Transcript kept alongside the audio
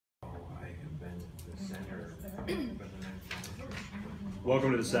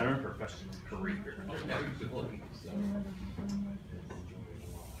Welcome to the center. Professional career.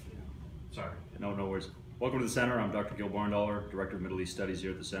 Sorry. No worries. Welcome to the center. I'm Dr. Gil Barndollar, Director of Middle East Studies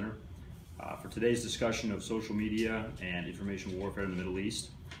here at the center. For today's discussion of social media and information warfare in the Middle East,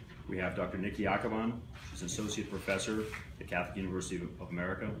 we have Dr. Nikki Akaban. She's an Associate Professor at Catholic University of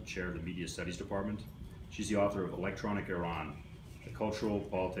America, Chair of the Media Studies Department. She's the author of Electronic Iran, The Cultural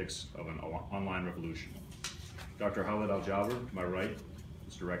Politics of an Online Revolution. Dr. Khaled Al-Jaber, to my right,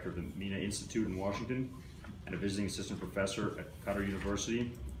 is Director of the MENA Institute in Washington and a Visiting Assistant Professor at Qatar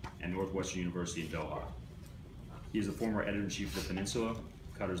University and Northwestern University in Doha. He is the former Editor-in-Chief of The Peninsula,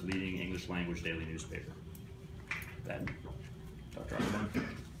 Qatar's leading English-language daily newspaper. Then, Dr. Akaban.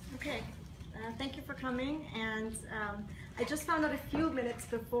 Okay, thank you for coming. And I just found out a few minutes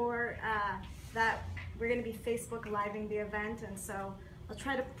before that we're going to be Facebook living the event, and so I'll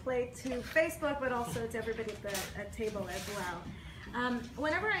try to play to Facebook, but also to everybody at the table as well.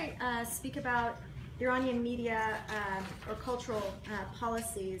 Whenever I speak about Iranian media or cultural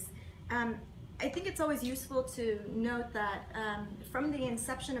policies, I think it's always useful to note that from the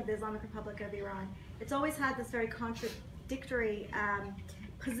inception of the Islamic Republic of Iran, it's always had this very contradictory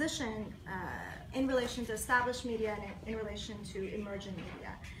position in relation to established media and in relation to emerging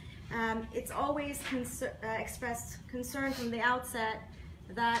media. It's always expressed concern from the outset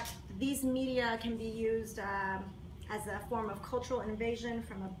that these media can be used as a form of cultural invasion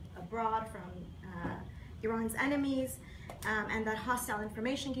from abroad, from Iran's enemies, and that hostile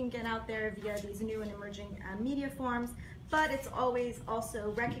information can get out there via these new and emerging media forms. But it's always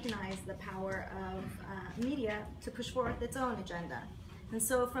also recognized the power of media to push forth its own agenda. And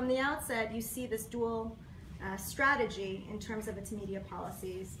so from the outset, you see this dual strategy in terms of its media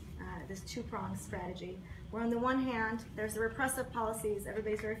policies, this two-pronged strategy, where on the one hand, there's the repressive policies,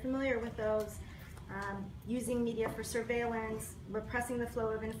 everybody's very familiar with those, using media for surveillance, repressing the flow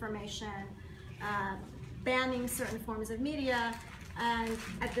of information, banning certain forms of media, and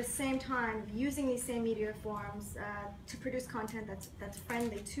at the same time using these same media forms to produce content that's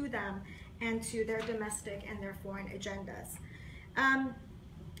friendly to them and to their domestic and their foreign agendas.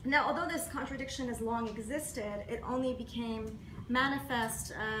 Now, although this contradiction has long existed, it only became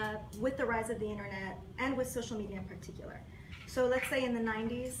manifest with the rise of the internet and with social media in particular. So let's say in the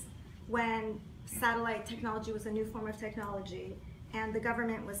 90s, when satellite technology was a new form of technology, and the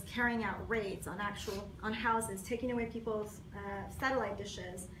government was carrying out raids on houses, taking away people's satellite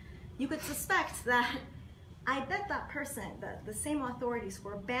dishes, you could suspect that I bet that person, the same authorities who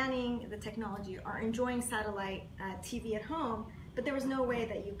are banning the technology are enjoying satellite TV at home, but there was no way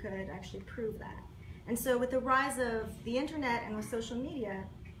that you could actually prove that. And so with the rise of the internet and with social media,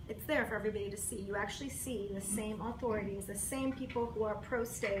 it's there for everybody to see. You actually see the same authorities, the same people who are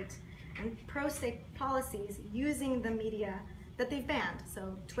pro-state and pro-state policies using the media that they've banned.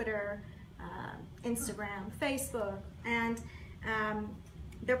 So Twitter, Instagram, Facebook, and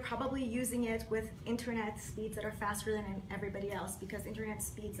they're probably using it with internet speeds that are faster than everybody else because internet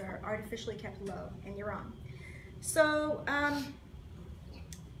speeds are artificially kept low in Iran. So,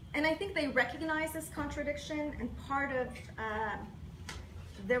 and I think they recognize this contradiction, and part of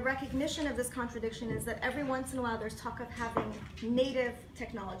their recognition of this contradiction is that every once in a while there's talk of having native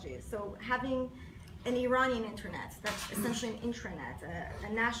technologies. So having an Iranian internet that's essentially an intranet,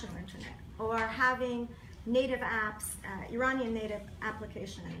 a national internet, or having native apps, Iranian native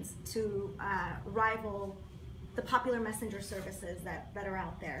applications to rival the popular messenger services that are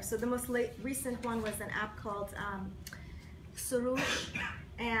out there. So the most recent one was an app called Surush,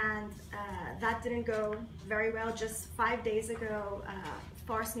 and that didn't go very well. Just 5 days ago,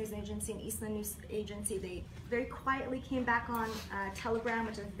 Fars News Agency and Eastland News Agency, they very quietly came back on Telegram,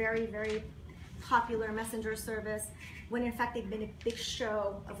 which is a very, very popular messenger service, when in fact they've been a big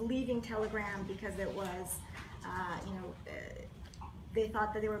show of leaving Telegram because it was, they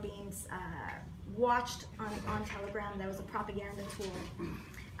thought that they were being watched on Telegram. That was a propaganda tool.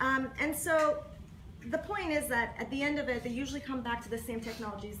 And so the point is that at the end of it, they usually come back to the same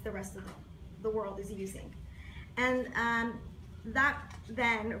technologies the rest of the world is using. And that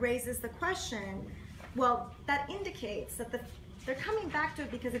then raises the question, well, that indicates that they're coming back to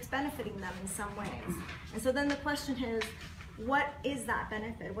it because it's benefiting them in some ways. And so then the question is, what is that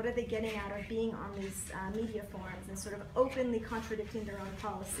benefit? What are they getting out of being on these media forums and sort of openly contradicting their own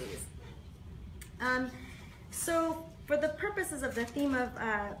policies? So for the purposes of the theme of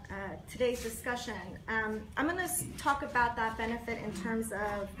today's discussion, I'm going to talk about that benefit in terms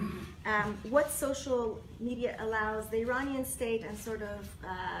of what social media allows the Iranian state and sort of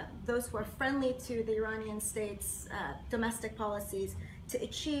those who are friendly to the Iranian state's domestic policies to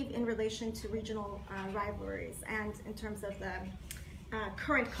achieve in relation to regional rivalries and in terms of the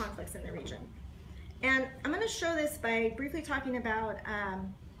current conflicts in the region. And I'm going to show this by briefly talking about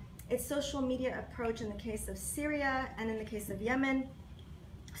its social media approach in the case of Syria and in the case of Yemen.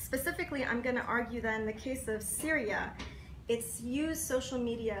 Specifically, I'm going to argue that in the case of Syria, it's used social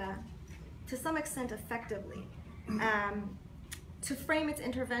media to some extent effectively to frame its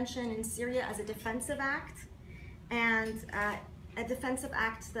intervention in Syria as a defensive act, and a defensive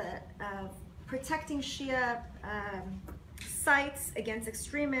act that protecting Shia sites against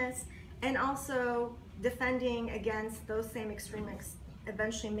extremists, and also defending against those same extremists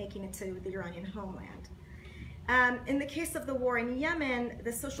eventually making it to the Iranian homeland. In the case of the war in Yemen,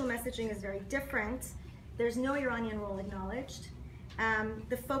 the social messaging is very different. There's no Iranian role acknowledged.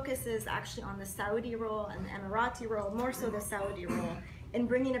 The focus is actually on the Saudi role and the Emirati role, more so the Saudi role, in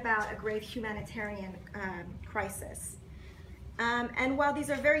bringing about a grave humanitarian crisis. And while these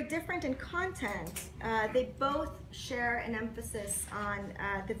are very different in content, they both share an emphasis on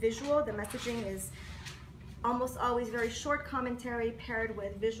the visual. The messaging is almost always very short commentary paired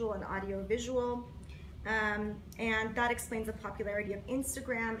with visual and audio visual. And that explains the popularity of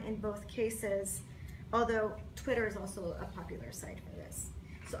Instagram in both cases, although Twitter is also a popular site for this.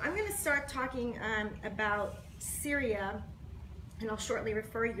 So I'm going to start talking about Syria, and I'll shortly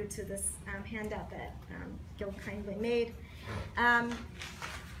refer you to this handout that Gil kindly made.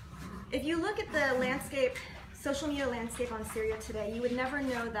 If you look at the landscape, social media landscape on Syria today, you would never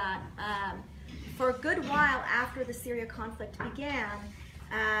know that for a good while after the Syria conflict began,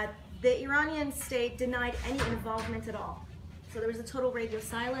 the Iranian state denied any involvement at all. So there was a total radio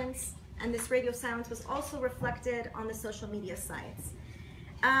silence, and this radio silence was also reflected on the social media sites.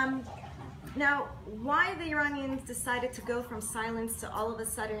 Now, why the Iranians decided to go from silence to all of a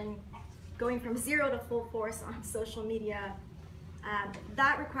sudden going from zero to full force on social media,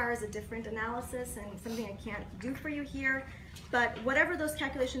 that requires a different analysis and something I can't do for you here. But whatever those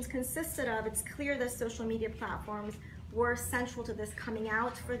calculations consisted of, it's clear that social media platforms were central to this coming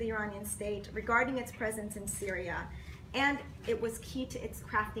out for the Iranian state regarding its presence in Syria. And it was key to its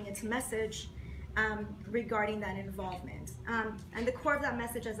crafting its message regarding that involvement. And the core of that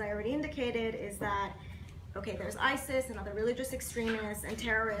message, as I already indicated, is that, okay, there's ISIS and other religious extremists and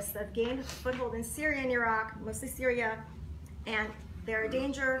terrorists that have gained a foothold in Syria and Iraq, mostly Syria, and they're a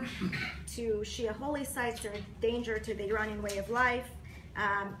danger to Shia holy sites, they're a danger to the Iranian way of life,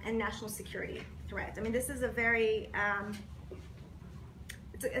 and national security threat. I mean, this is a very,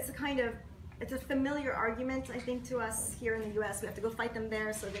 it's a familiar argument, I think, to us here in the US. We have to go fight them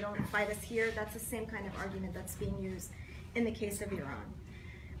there so they don't fight us here. That's the same kind of argument that's being used in the case of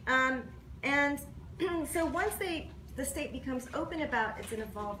Iran. And so once the state becomes open about its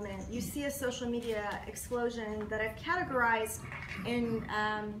involvement, you see a social media explosion that I've categorized in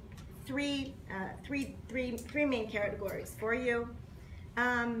three main categories for you.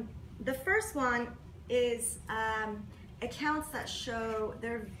 The first one is accounts that show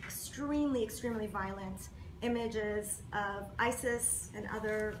they're extremely violent images of ISIS and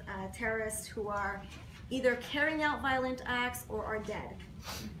other terrorists who are either carrying out violent acts or are dead.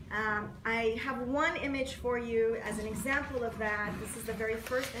 I have one image for you as an example of that. This is the very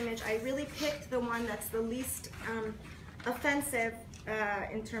first image. I really picked the one that's the least offensive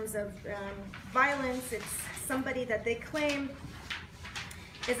in terms of violence. It's somebody that they claim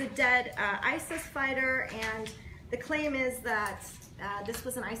is a dead ISIS fighter, and the claim is that this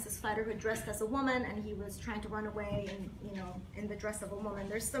was an ISIS fighter who dressed as a woman, and he was trying to run away in the dress of a woman.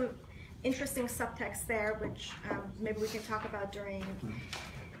 There's some interesting subtext there, which maybe we can talk about during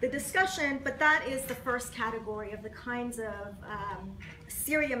the discussion, but that is the first category of the kinds of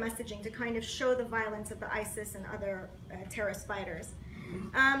Syria messaging to kind of show the violence of the ISIS and other terrorist fighters.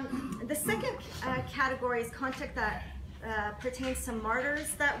 The second category is content that pertains to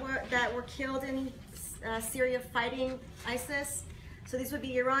martyrs that were killed in Syria fighting ISIS. So these would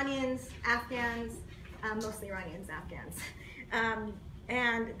be Iranians, Afghans, mostly Iranians, Afghans.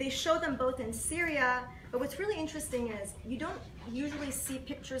 And they show them both in Syria, but what's really interesting is you don't usually see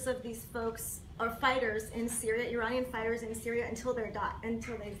pictures of these folks or fighters in Syria, Iranian fighters in Syria, until they've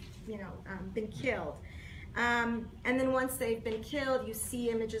been killed. And then once they've been killed, you see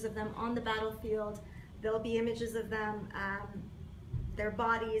images of them on the battlefield. There'll be images of them, their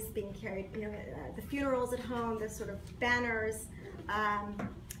bodies being carried, the funerals at home, the sort of banners.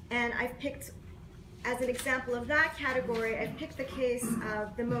 And I've picked, as an example of that category, I've picked the case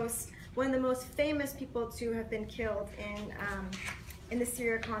of one of the most famous people to have been killed in the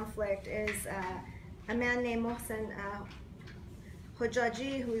Syria conflict is a man named Mohsen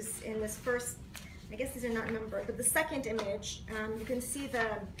Hojaji, who's in this first I guess these are not numbered, but the second image, you can see the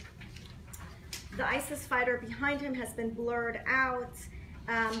ISIS fighter behind him has been blurred out.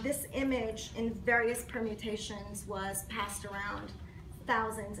 This image in various permutations was passed around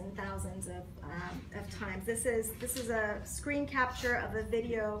thousands and thousands of times. This is a screen capture of a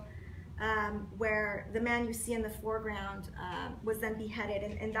video where the man you see in the foreground was then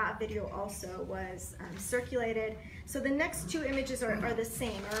beheaded, and that video also was circulated. So the next two images are the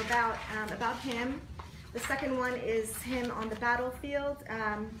same, are about him. The second one is him on the battlefield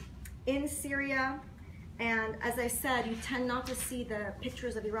in Syria. And as I said, you tend not to see the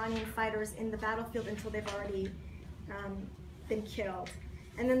pictures of Iranian fighters in the battlefield until they've already been killed.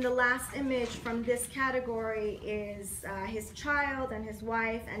 And then the last image from this category is his child and his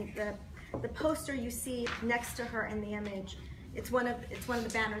wife, and the poster you see next to her in the image. It's one of the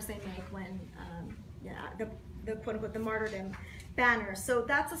banners they make when the quote unquote the martyrdom banner. So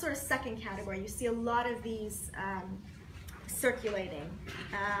that's a sort of second category. You see a lot of these circulating.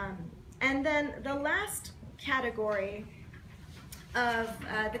 And then the last category of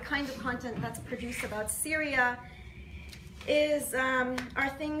the kind of content that's produced about Syria are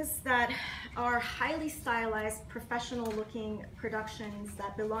things that are highly stylized, professional-looking productions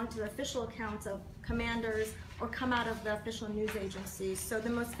that belong to the official accounts of commanders or come out of the official news agencies. So the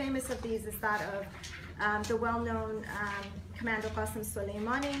most famous of these is that of the well-known Commander Qasem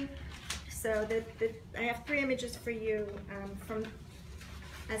Soleimani. So I have three images for you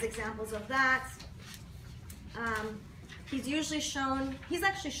as examples of that. He's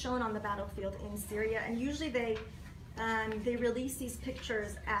actually shown on the battlefield in Syria, and usually they release these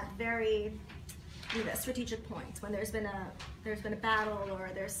pictures at very strategic points, when there's been a battle, or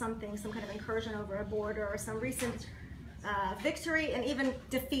there's some kind of incursion over a border, or some recent victory, and even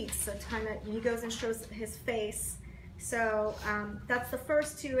defeats. So he goes and shows his face. So that's the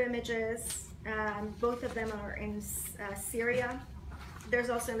first two images. Both of them are in Syria. There's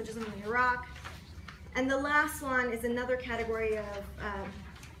also images in Iraq. And the last one is another category of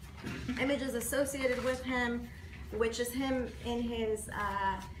images associated with him, which is him in his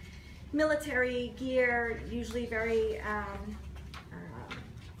military gear, usually very,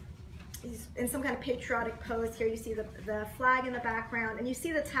 he's in some kind of patriotic pose. Here you see the flag in the background, and you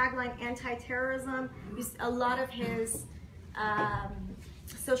see the tagline anti-terrorism. A lot of his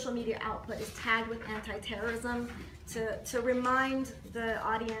social media output is tagged with anti-terrorism to remind the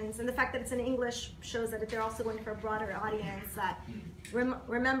audience, and the fact that it's in English shows that they're also going for a broader audience, that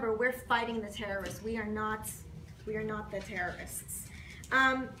remember, we're fighting the terrorists. We are not the terrorists.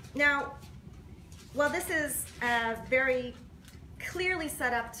 Now, while this is very clearly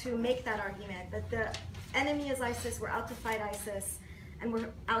set up to make that argument, that the enemy is ISIS, we're out to fight ISIS, and we're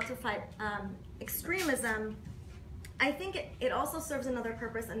out to fight extremism, I think it also serves another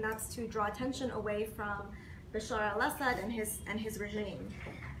purpose, and that's to draw attention away from Bashar al-Assad and his regime.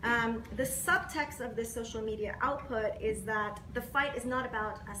 The subtext of this social media output is that the fight is not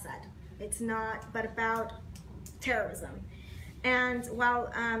about Assad. It's not, but about terrorism. And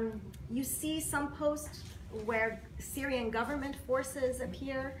while you see some posts where Syrian government forces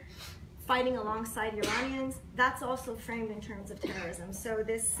appear fighting alongside Iranians, that's also framed in terms of terrorism. So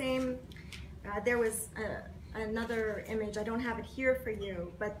this same, there was another image, I don't have it here for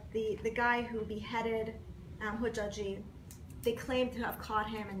you, but the guy who beheaded Hujaji, they claimed to have caught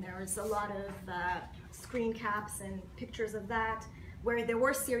him, and there was a lot of screen caps and pictures of that where there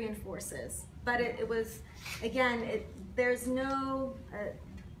were Syrian forces. But it was, again, there's no,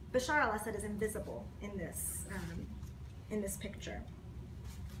 Bashar al-Assad is invisible in this picture.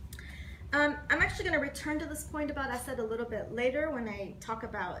 I'm actually going to return to this point about Assad a little bit later when I talk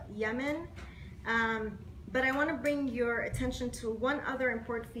about Yemen. But I want to bring your attention to one other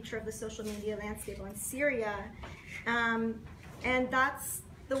important feature of the social media landscape on Syria, and that's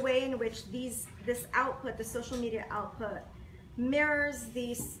the way in which this output, the social media output, mirrors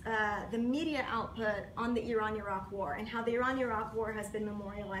the media output on the Iran-Iraq war, and how the Iran-Iraq war has been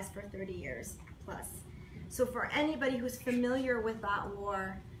memorialized for 30 years plus. So for anybody who's familiar with that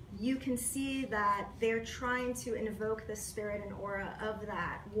war, you can see that they're trying to invoke the spirit and aura of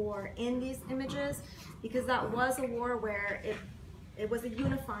that war in these images, because that was a war where it was a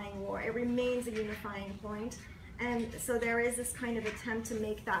unifying war. It remains a unifying point. And so there is this kind of attempt to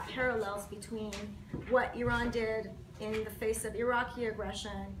make that parallels between what Iran did in the face of Iraqi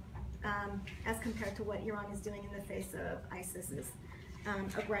aggression as compared to what Iran is doing in the face of ISIS's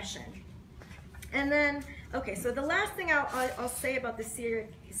aggression. And then, okay, so the last thing I'll say about the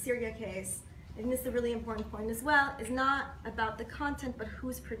Syria case, and this is a really important point as well, is not about the content, but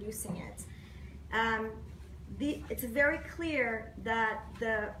who's producing it. It's very clear that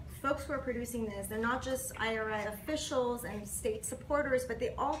the folks who are producing this, they're not just IRA officials and state supporters, but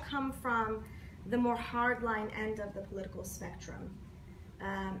they all come from the more hardline end of the political spectrum.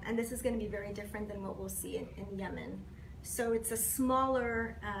 And this is going to be very different than what we'll see in Yemen. So it's a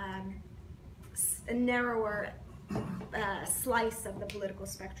smaller, a narrower slice of the political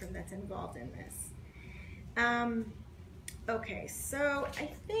spectrum that's involved in this. Okay, so I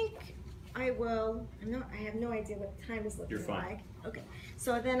think I have no idea what time is looking like. Okay,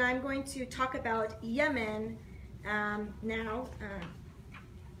 so then I'm going to talk about Yemen now,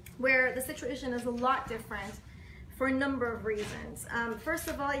 where the situation is a lot different for a number of reasons. First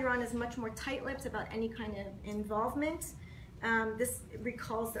of all, Iran is much more tight-lipped about any kind of involvement. This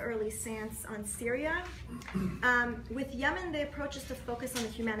recalls the early stance on Syria. With Yemen, the approach is to focus on the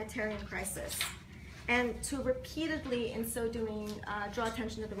humanitarian crisis and to repeatedly, in so doing, draw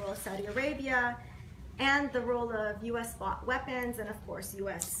attention to the role of Saudi Arabia and the role of US bought weapons and, of course,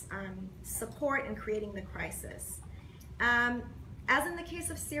 US support in creating the crisis. As in the case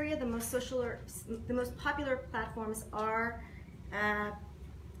of Syria, the most popular platforms are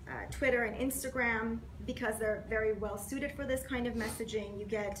Twitter and Instagram, because they're very well suited for this kind of messaging. You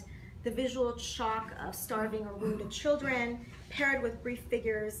get the visual shock of starving or wounded children paired with brief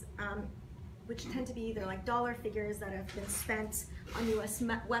figures, which tend to be either like dollar figures that have been spent on US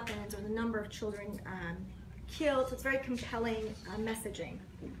weapons or the number of children killed. So it's very compelling messaging.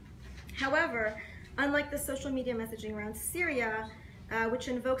 However, unlike the social media messaging around Syria, which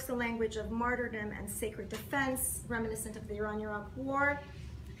invokes the language of martyrdom and sacred defense, reminiscent of the Iran-Iraq War,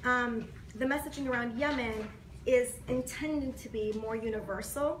 the messaging around Yemen is intended to be more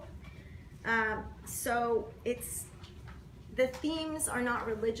universal. So the themes are not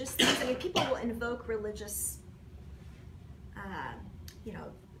religious themes. I mean, people will invoke religious,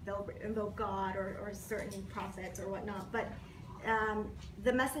 they'll invoke God or certain prophets or whatnot, but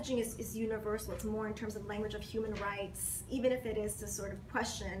the messaging is universal. It's more in terms of language of human rights, even if it is to sort of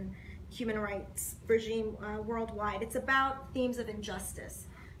question human rights regime worldwide. It's about themes of injustice.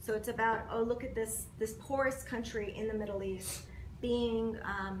 So it's about, oh, look at this poorest country in the Middle East being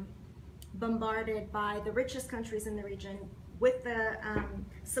bombarded by the richest countries in the region with the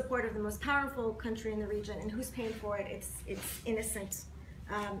support of the most powerful country in the region, and who's paying for it? It's innocent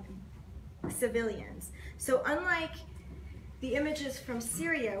civilians. So unlike the images from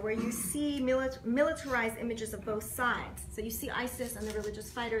Syria, where you see militarized images of both sides, so you see ISIS and the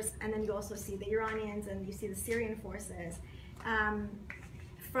religious fighters, and then you also see the Iranians and you see the Syrian forces.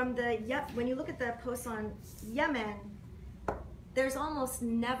 When you look at the posts on Yemen, there's almost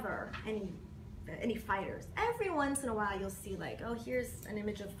never any fighters. Every once in a while you'll see like, oh, here's an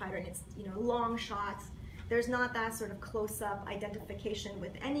image of a fighter and it's long shots. There's not that sort of close-up identification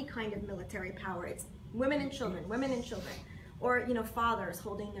with any kind of military power. It's women and children, or fathers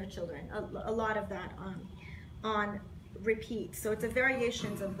holding their children. A lot of that on repeat. So it's a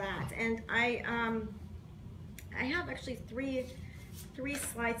variations of that. And I have actually three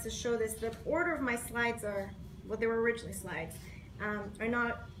slides to show this. The order of my slides are, well, they were originally slides, are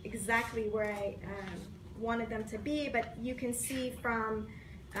not exactly where I wanted them to be, but you can see from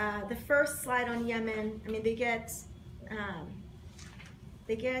the first slide on Yemen, I mean,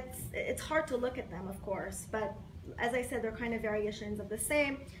 it's hard to look at them, of course, but as I said, they're kind of variations of the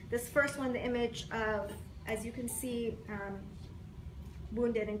same. This first one, the image of, as you can see,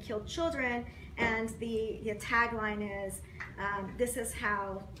 wounded and killed children, and the tagline is, this is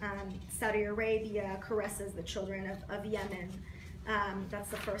how Saudi Arabia caresses the children of Yemen. That's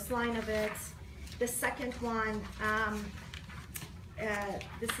the first line of it. The second one,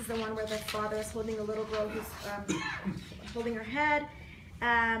 this is the one where the father is holding a little girl who's holding her head.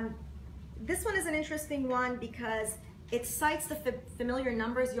 This one is an interesting one because it cites the familiar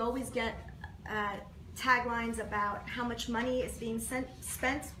numbers. You always get taglines about how much money is being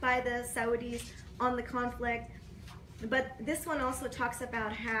spent by the Saudis on the conflict. But this one also talks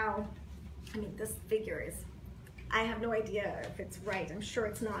about how, I mean, this figure is, I have no idea if it's right, I'm sure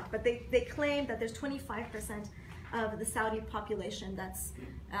it's not, but they claim that there's 25% of the Saudi population that's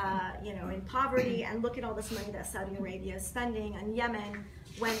in poverty, and look at all this money that Saudi Arabia is spending on Yemen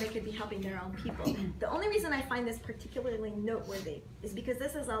when they could be helping their own people. The only reason I find this particularly noteworthy is because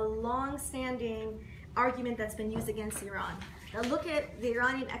this is a long-standing argument that's been used against Iran. Now look at the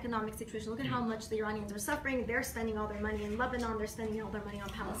Iranian economic situation. Look at how much the Iranians are suffering. They're spending all their money in Lebanon. They're spending all their money on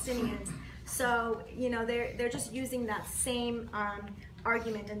Palestinians. So they're just using that same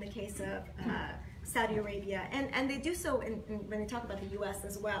argument in the case of Saudi Arabia, and they do so when they talk about the U.S.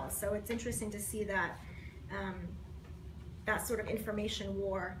 as well. So it's interesting to see that that sort of information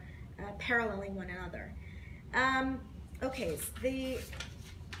war paralleling one another. Okay, so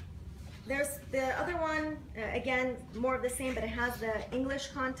there's the other one, again, more of the same, but it has the English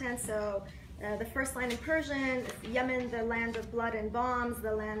content. So the first line in Persian, Yemen, the land of blood and bombs,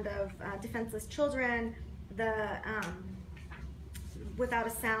 the land of defenseless children, the without a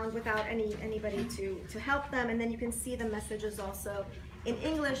sound, without anybody to help them. And then you can see the messages also in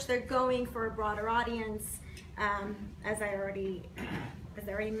English. They're going for a broader audience, as I already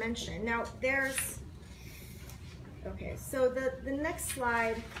mentioned. Now there's, okay, so the next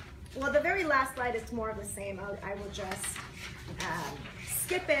slide, well, the very last slide is more of the same. I will just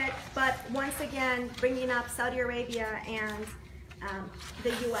skip it, but once again, bringing up Saudi Arabia and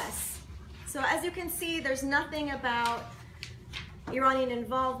the US. So as you can see, there's nothing about Iranian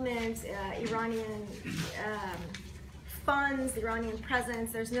involvement, Iranian funds, Iranian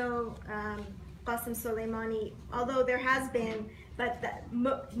presence. There's no Qasem Soleimani, although there has been, but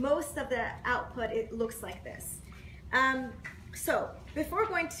most of the output, it looks like this. So before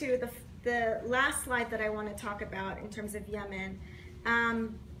going to the last slide that I want to talk about in terms of Yemen,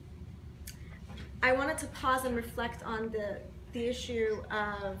 I wanted to pause and reflect on the issue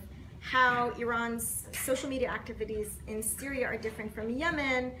of how Iran's social media activities in Syria are different from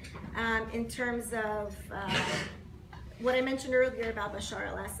Yemen, in terms of what I mentioned earlier about Bashar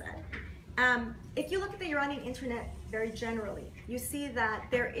al-Assad. If you look at the Iranian internet very generally, you see that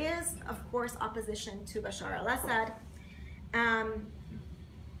there is, of course, opposition to Bashar al-Assad,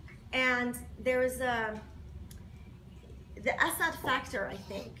 and there's the Assad factor, I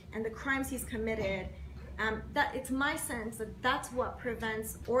think, and the crimes he's committed. That it's my sense that that's what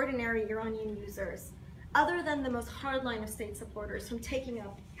prevents ordinary Iranian users, other than the most hardline of state supporters, from taking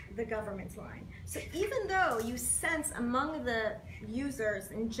up the government's line. So even though you sense among the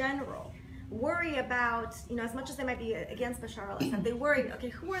users in general worry about, as much as they might be against Bashar al-Assad, they worry, okay,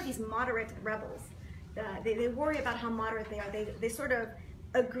 who are these moderate rebels? They worry about how moderate they are. They sort of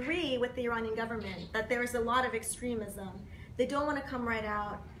agree with the Iranian government that there's a lot of extremism. They don't want to come right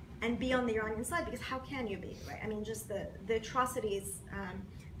out and be on the Iranian side, because how can you be, right? I mean, just the atrocities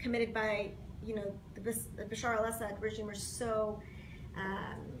committed by, the Bashar al-Assad regime are so,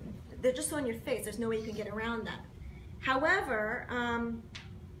 they're just so in your face. There's no way you can get around that. However,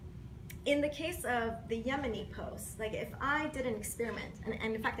 in the case of the Yemeni posts, like if I did an experiment,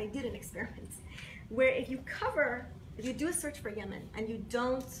 and in fact I did an experiment, where if you do a search for Yemen and you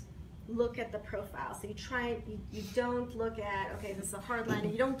don't look at the profile, so you don't look at, okay, this is a hardliner,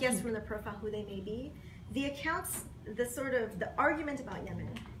 you don't guess from the profile who they may be, the accounts, the argument about Yemen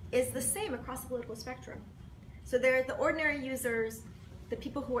is the same across the political spectrum. So the ordinary users, the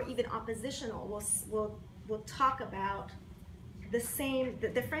people who are even oppositional will talk about the same,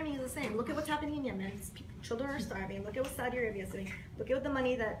 the framing is the same. Look at what's happening in Yemen. Children are starving. Look at what Saudi Arabia is doing. Look at what the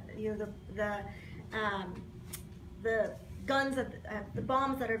money that, the guns, the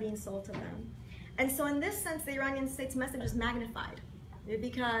bombs that are being sold to them. And so in this sense, the Iranian state's message is magnified,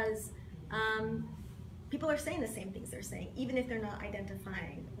 because people are saying the same things they're saying, even if they're not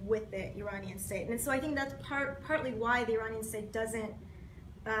identifying with the Iranian state. And so I think that's partly why the Iranian state doesn't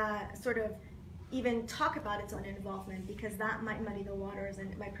sort of even talk about its own involvement, because that might muddy the waters and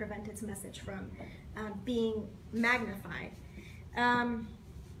it might prevent its message from being magnified.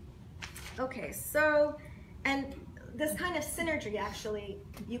 Okay, so, and this kind of synergy, actually,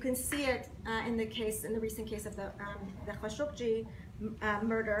 you can see it in the recent case of the Khashoggi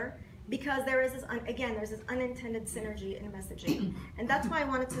murder, because there is this, again, there's this unintended synergy in messaging. And that's why I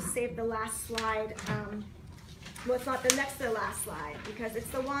wanted to save the last slide, well, it's not the next to the last slide, because it's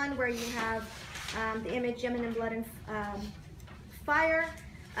the one where you have the image Yemen in blood and fire.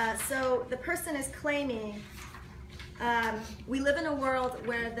 So the person is claiming, we live in a world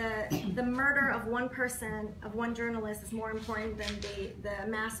where the murder of one person, of one journalist, is more important than the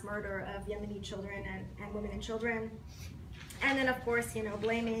mass murder of Yemeni children and women and children. And then, of course,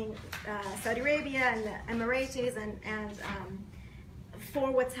 blaming Saudi Arabia and the Emiratis and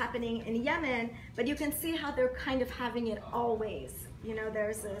for what's happening in Yemen. But you can see how they're kind of having it always.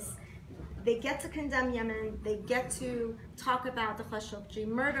 There's this, they get to condemn Yemen, they get to talk about the Khashoggi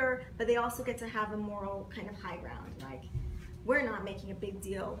murder, but they also get to have a moral kind of high ground. Like, we're not making a big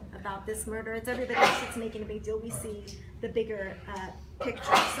deal about this murder. It's everybody else that's making a big deal. We see the bigger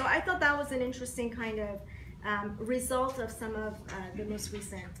picture. So I thought that was an interesting kind of result of some of the most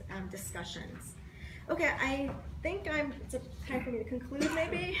recent discussions. Okay, I think it's time for me to conclude,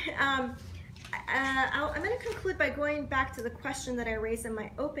 maybe. I'm going to conclude by going back to the question that I raised in my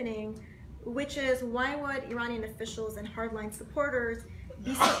opening, which is, why would Iranian officials and hardline supporters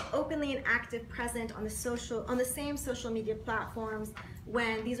be so openly and active present on the same social media platforms,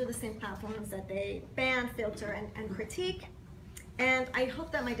 when these are the same platforms that they ban, filter, and critique? And I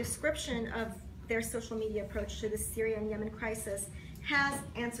hope that my description of their social media approach to the Syria and Yemen crisis has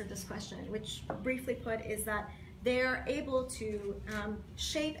answered this question, which briefly put is that they're able to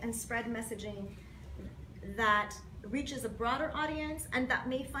shape and spread messaging that reaches a broader audience and that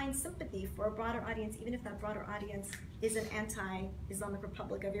may find sympathy for a broader audience, even if that broader audience is an anti-Islamic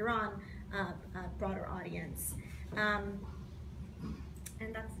Republic of Iran broader audience. And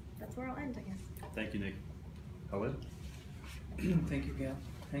that's where I'll end, I guess. Thank you, Nick. Khalid? Thank you, Gail.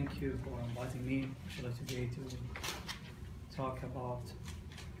 Thank you for inviting me actually today to talk about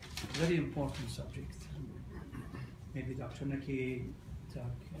a very important subject. Maybe Dr. Nikki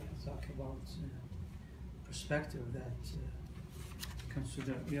talk about perspective that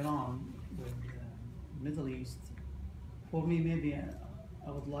consider Iran with the Middle East. For me, maybe I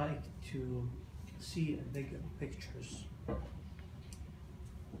would like to see a bigger pictures.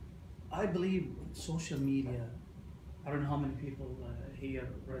 I believe social media, I don't know how many people here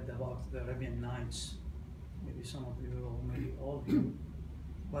read about the Arabian Nights, maybe some of you or maybe all of you,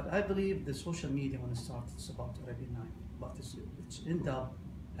 but I believe the social media when it started, it's about Arabian Night, but it's ended up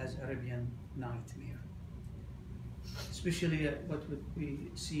as Arabian Nightmare. Especially what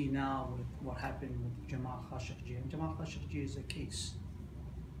we see now with what happened with Jamal Khashoggi. And Jamal Khashoggi is a case.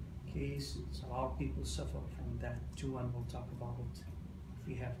 It's a lot of people suffer from that too, and we'll talk about it if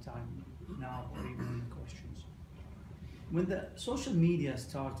we have time now or even in the questions. When the social media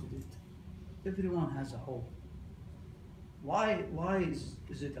started it, everyone has a hope. Why is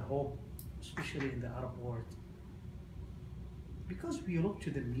it a hope, especially in the Arab world? Because we look to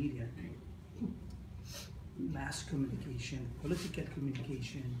the media, mass communication, political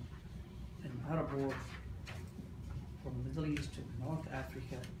communication, in Arab world, from the Middle East to North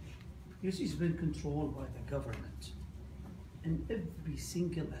Africa, it's been controlled by the government in every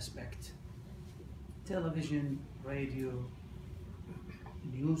single aspect. Television, radio,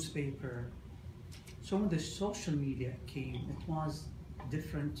 newspaper. So when the social media came, it was a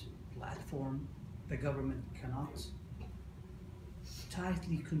different platform. The government cannot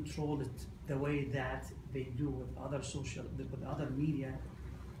tightly control it the way that they do with other media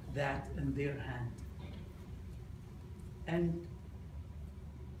that in their hand. And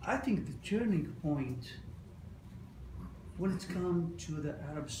I think the turning point when it comes to the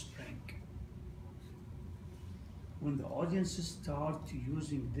Arab Spring, when the audiences start to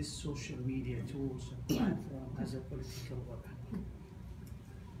using this social media tools and platform as a political weapon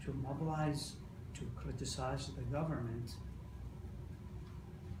to mobilize, to criticize the government.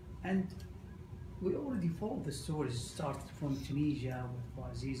 And we already followed the stories, started from Tunisia with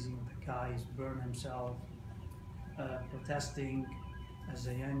Bouazizi, the guy burned himself, protesting as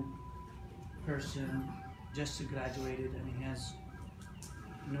a young person, just graduated, and he has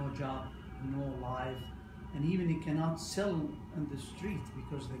no job, no life, and even he cannot sell on the street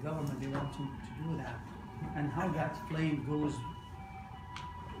because the government, they want him to do that. And how that flame goes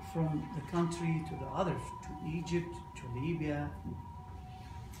from the country to the others, to Egypt, to Libya,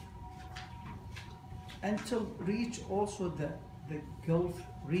 until reach also the Gulf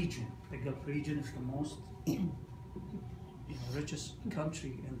region. The Gulf region is the most richest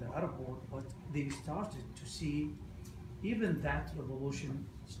country in the Arab world, but they started to see even that revolution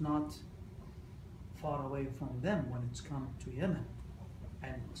is not far away from them when it's come to Yemen,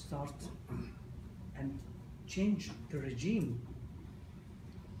 and start and change the regime.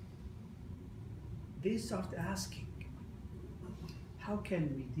 They start asking, how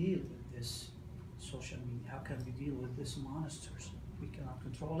can we deal with this social media? How can we deal with these monsters? We cannot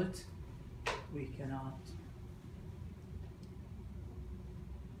control it. We cannot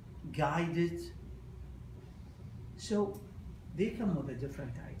guide it. So they come with a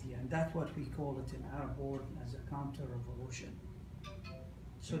different idea, and that's what we call it in Arab world as a counter-revolution.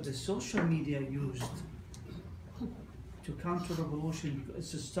 So the social media used to counter-revolution, it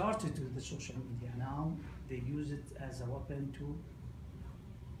started with the social media. Now they use it as a weapon to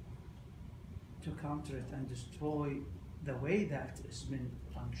counter it and destroy the way that it's been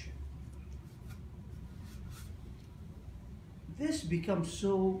functioned. This becomes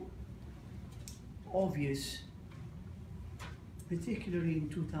so obvious, particularly in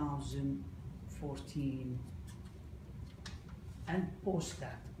 2014 and post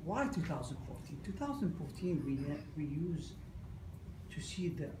that. Why 2014? 2014 we used to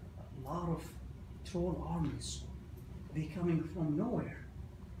see a lot of troll armies. They coming from nowhere.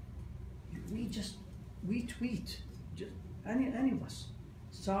 We tweet, just any of us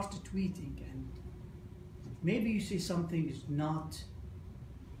start tweeting, and maybe you say something is not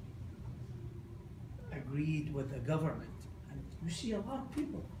agreed with the government, and you see a lot of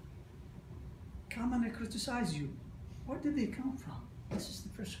people come and criticize you. Where did they come from? This is the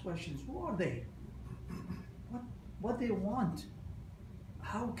first question. Who are they? What they want?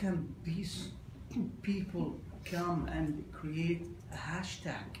 How can these people come and create a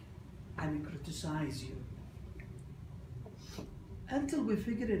hashtag and criticize you? Until we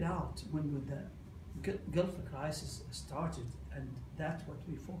figured it out when the Gulf crisis started, and that's what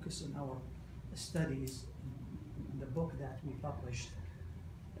we focus on our studies in the book that we published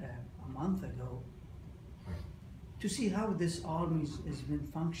a month ago, to see how this army has been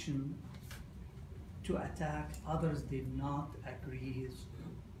functioning to attack others did not agree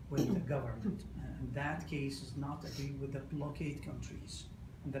with the government. In that case, is not agree with the blockade countries.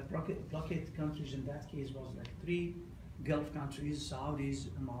 And the blockade countries in that case was like 3 Gulf countries: Saudis,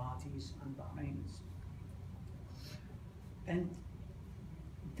 Emiratis, and Bahrainis. And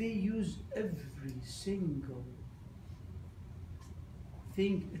they use every single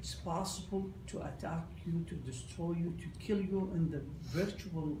thing it's possible to attack you, to destroy you, to kill you in the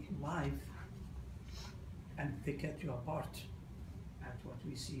virtual life, and they cut you apart at what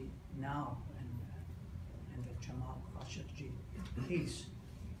we see now in the Jamal Khashoggi case.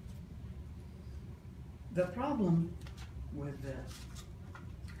 The problem with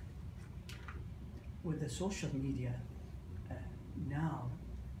the social media now,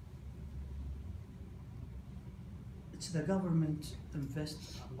 it's the government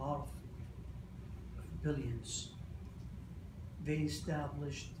invests a lot of billions. They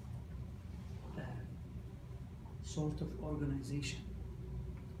established a sort of organization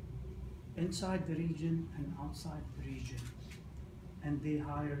inside the region and outside the region, and they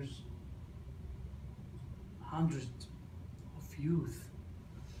hires hundreds of youth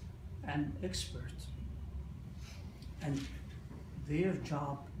and experts, and their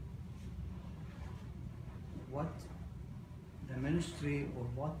job, what the ministry or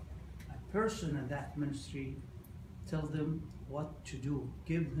what a person in that ministry tell them what to do,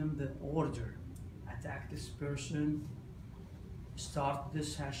 give them the order, attack this person, start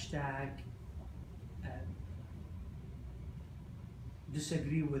this hashtag,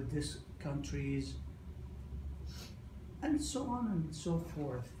 disagree with these countries, and so on and so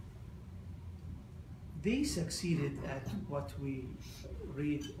forth. They succeeded at what we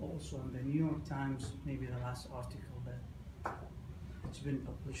read also in the New York Times, maybe the last article that it's been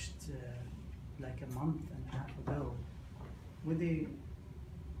published like a month and a half ago, where they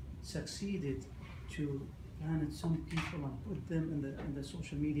succeeded to planet some people and put them in the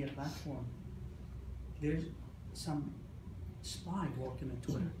social media platform. There's some spy working on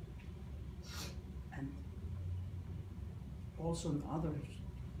Twitter and also in other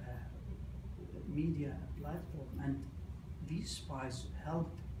media platform, and these spies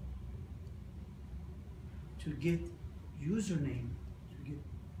help to get username, to get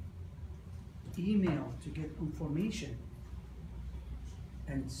email, to get information,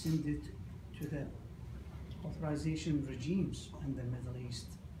 and send it to the authorization regimes in the Middle East.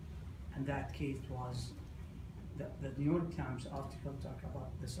 And that case was the New York Times article talked about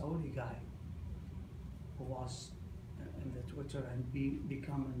the Saudi guy who was in the Twitter and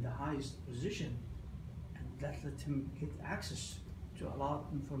become in the highest position, and that let him get access to a lot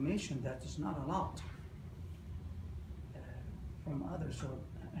of information that is not allowed from others. So,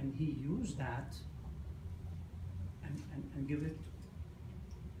 and he used that and give it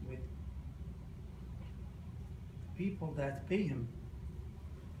with people that pay him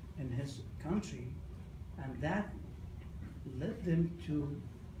in his country, and that led them to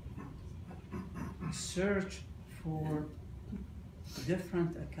search for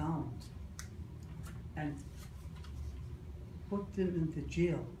different accounts and put them into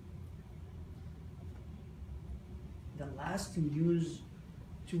jail. The last news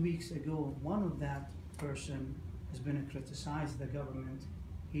 2 weeks ago, one of that person has been criticized the government.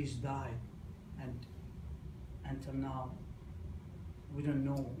 He's died, and until now we don't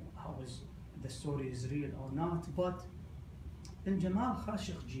know how the story is real or not. But in Jamal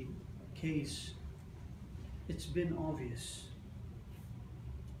Khashoggi case, it's been obvious.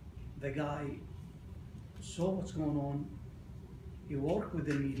 The guy saw what's going on. He worked with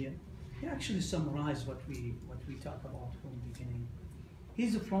the media. He actually summarized what we talked about from the beginning.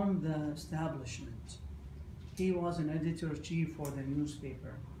 He's from the establishment. He was an editor-in-chief for the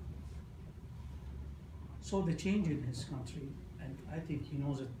newspaper. So the change in his country, and I think he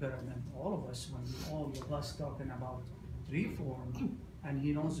knows it better than all of us when all of us talking about reform, and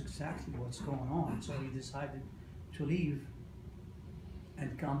he knows exactly what's going on. So he decided to leave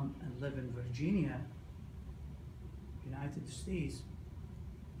and come and live in Virginia, United States.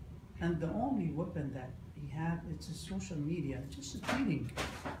 And the only weapon that he had, it's a social media, just a tweeting.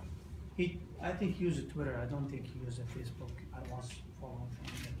 I think he used Twitter. I don't think he used Facebook. I was following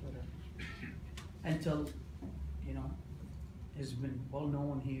him on Twitter until, you know, he's been well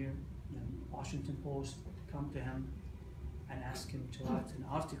known here. The Washington Post come to him and ask him to write an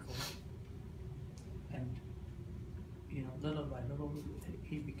article, and you know, little by little,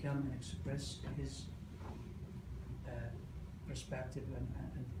 he began and express his perspective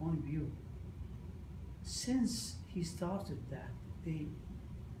and point of view. Since he started that, they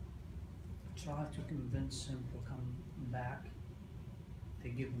try to convince him to come back. They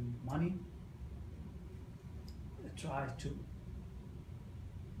give him money. They try to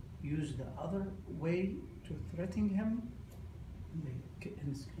use the other way to threaten him.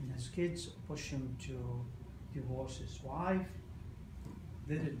 And his kids push him to divorce his wife.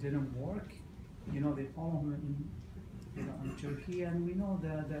 It didn't work. You know, they follow him in Turkey, and we know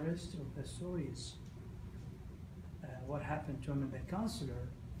the rest of the stories. What happened to him in the consulate,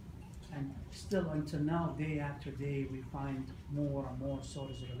 and still until now, day after day, we find more and more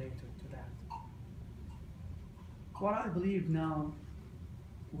stories related to that. What I believe now,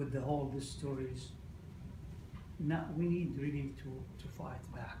 with the whole these stories, now we need really to fight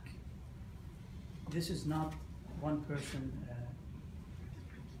back. This is not one person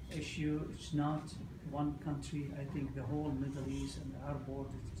issue. It's not one country. I think the whole Middle East and our board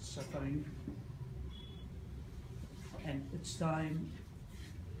is suffering. And it's time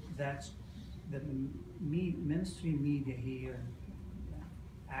that the mainstream media here,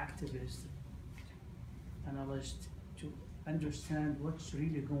 activists, analysts, to understand what's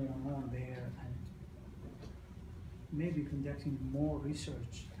really going on there, and maybe conducting more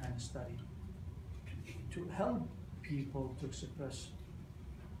research and study to help people to express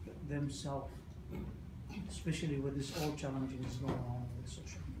themselves, especially with this all challenges going on with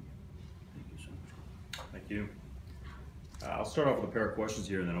social media. Thank you so much. Thank you. I'll start off with a pair of questions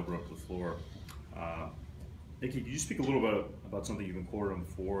here and then open up the floor. Nikki, could you speak a little bit about something you've been quoted on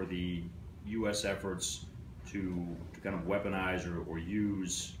before, the U.S. efforts to kind of weaponize or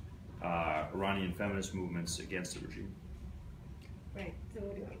use Iranian feminist movements against the regime? Right, so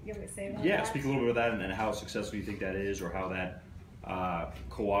what do you want to say about that? Yeah, speak a little bit about that and how successful you think that is, or how that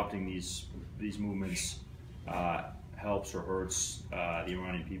co-opting these movements helps or hurts the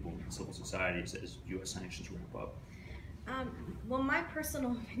Iranian people and civil society as U.S. sanctions ramp up. Well, my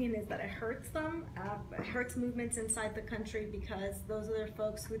personal opinion is that it hurts them. It hurts movements inside the country, because those are the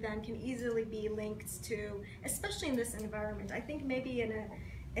folks who then can easily be linked to, especially in this environment. I think maybe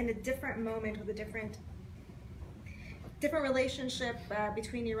in a different moment with a different relationship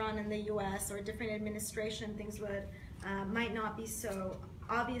between Iran and the U.S. or a different administration, things might not be so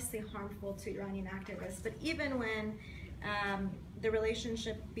obviously harmful to Iranian activists. But even when the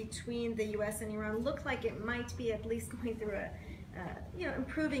relationship between the U.S. and Iran looked like it might be at least going through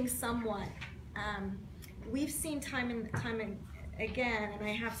improving somewhat, we've seen time and again, and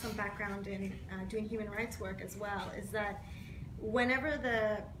I have some background in doing human rights work as well, is that whenever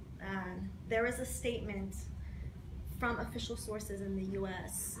there is a statement from official sources in the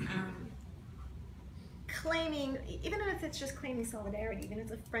U.S. Claiming, even if it's just claiming solidarity, even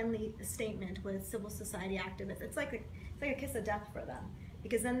if it's a friendly statement with civil society activists, it's like a kiss of death for them,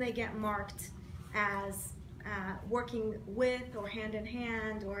 because then they get marked as working with or hand in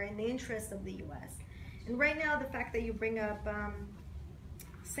hand or in the interest of the U.S. And right now, the fact that you bring up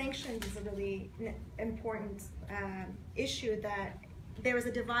sanctions is a really important issue, that there is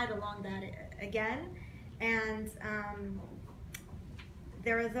a divide along that again, and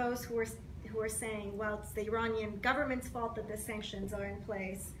there are those who are saying, well, it's the Iranian government's fault that the sanctions are in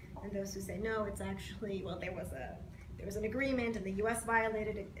place, and those who say, no, it's actually, well, there was an agreement and the U.S.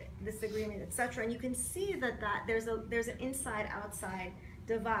 violated this agreement, etc. And you can see that there's an inside-outside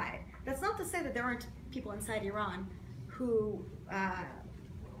divide. That's not to say that there aren't people inside Iran who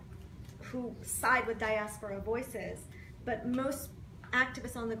side with diaspora voices, but most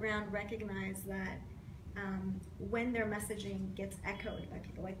activists on the ground recognize that when their messaging gets echoed by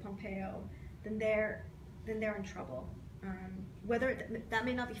people like Pompeo, then they're in trouble. Whether that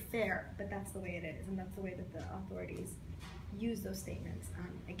may not be fair, but that's the way it is, and that's the way that the authorities use those statements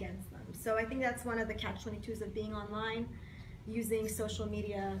against them. So I think that's one of the catch-22s of being online, using social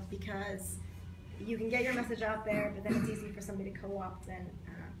media, because you can get your message out there, but then it's easy for somebody to co-opt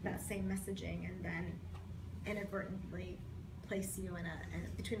that same messaging and then inadvertently place you in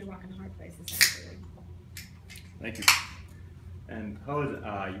between a rock and a hard place, essentially. Thank you. And Khalid,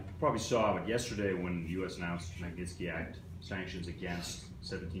 you probably saw it yesterday when the U.S. announced Magnitsky Act sanctions against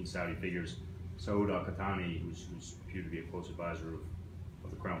 17 Saudi figures. Saud al-Qahtani, who's reputed to be a close advisor of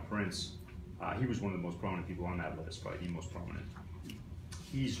the Crown Prince, he was one of the most prominent people on that list, probably the most prominent.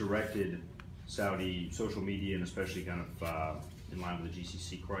 he's directed Saudi social media, and especially kind of in line with the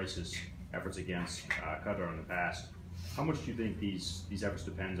GCC crisis efforts against Qatar in the past. How much do you think these efforts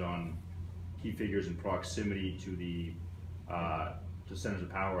depend on key figures in proximity to the to centers of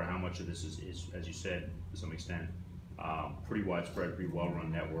power, and how much of this is, as you said, to some extent, pretty widespread, pretty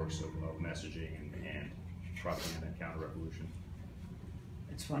well-run networks of messaging and propaganda and counter-revolution?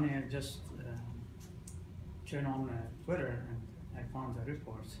 It's funny, I just turned on Twitter and I found a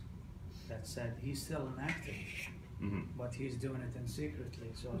report that said he's still inactive, but he's doing it in secretly,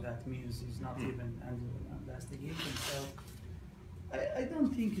 so that means he's not even under investigation. So I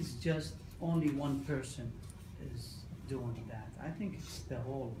don't think it's just only one person is doing that. I think it's the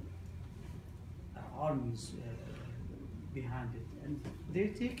whole armies behind it, and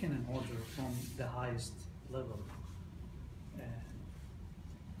they're taking an order from the highest level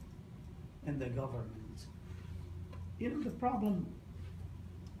in the government. You know, the problem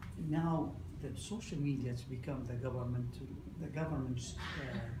now that social media has become the government's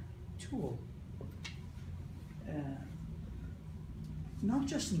tool, not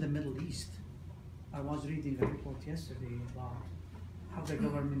just in the Middle East. I was reading a report yesterday about how the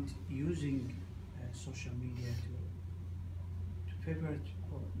government using social media to favor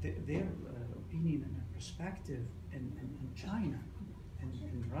their opinion and perspective in China,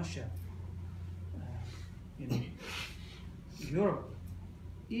 in Russia, in Europe,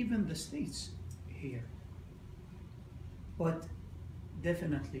 even the States here. But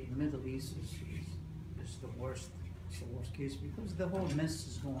definitely Middle East is the worst. It's the worst case because the whole mess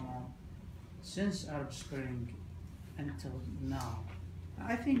is going on since Arab Spring until now.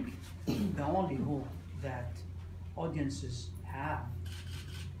 I think the only hope that audiences have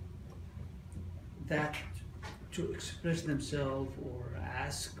that to express themselves or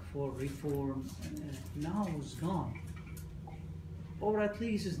ask for reform now is gone. Or at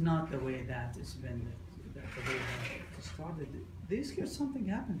least it's not the way that it's been, the way that it started. They scared something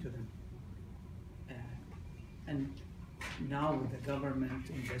happened to them. And now with the government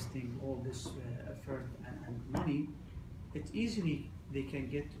investing all this effort and money, it's easily they can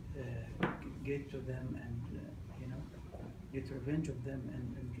get to them and get revenge of them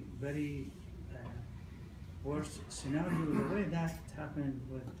and very worst scenario the way that happened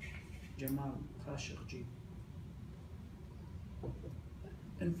with Jamal Khashoggi.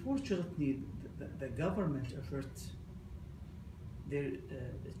 Unfortunately, the government effort there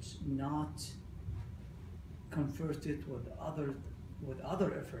it's not converted with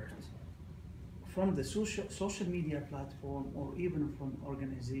other effort from the social media platform or even from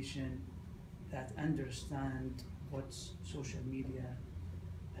organization that understand what's social media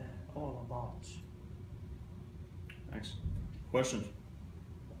all about. Thanks. Questions?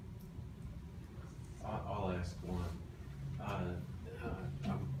 I'll ask one.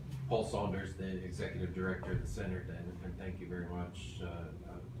 I'm Paul Saunders, the Executive Director of the Center, and thank you very much to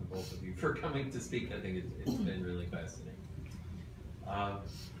both of you for coming to speak. I think it's been really fascinating. I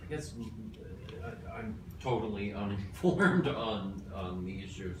guess I'm totally uninformed on the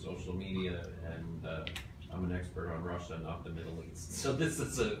issue of social media, and I'm an expert on Russia, not the Middle East. So this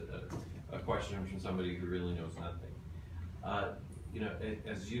is a question from somebody who really knows nothing.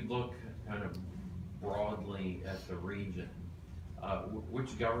 As you look kind of broadly at the region,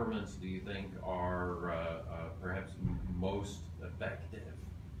 which governments do you think are perhaps most effective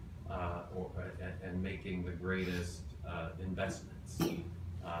and making the greatest investments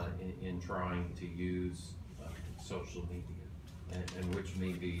in trying to use social media, and which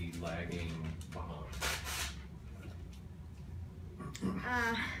may be lagging behind?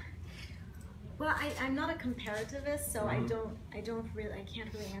 Well, I'm not a comparativist, so I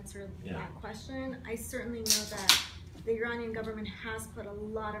can't really answer that question. I certainly know that the Iranian government has put a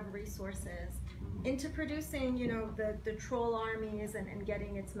lot of resources into producing, the troll armies and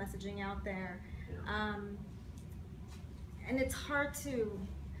getting its messaging out there. And it's hard to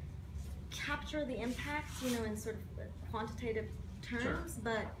capture the impact, in sort of quantitative terms,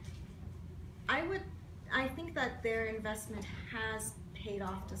 but I think that their investment has paid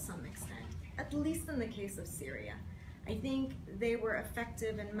off to some extent, at least in the case of Syria. I think they were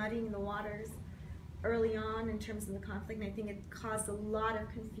effective in muddying the waters early on in terms of the conflict, and I think it caused a lot of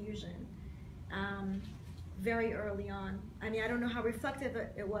confusion very early on. I mean, I don't know how reflective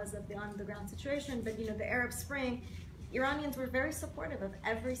it was of the on-the-ground situation, but the Arab Spring, Iranians were very supportive of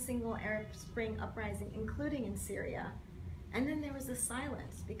every single Arab Spring uprising, including in Syria. And then there was a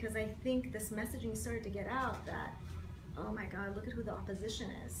silence, because I think this messaging started to get out that, oh my God, look at who the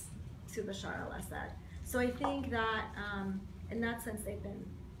opposition is to Bashar al-Assad. So I think that in that sense they've been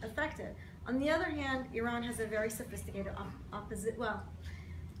effective. On the other hand, Iran has a very sophisticated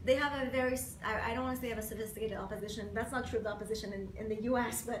they have a very, I don't want to say they have a sophisticated opposition. That's not true of the opposition in the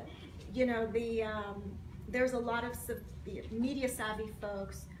U.S., but you know, there's a lot of media savvy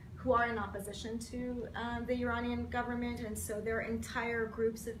folks who are in opposition to the Iranian government, and so there are entire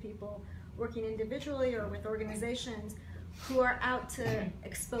groups of people working individually or with organizations who are out to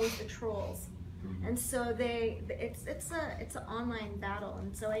expose the trolls. And so it's an online battle,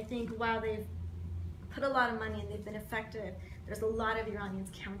 and so I think while they've put a lot of money and they've been effective, there's a lot of Iranians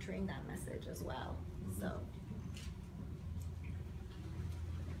countering that message as well. So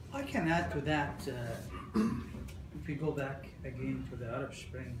I can add to that. If we go back again to the Arab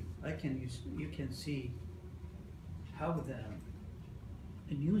Spring, you can see how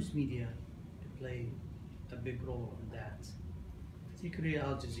the news media play a big role in that, particularly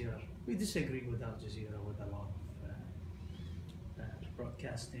Al Jazeera. We disagree with Al Jazeera with a lot of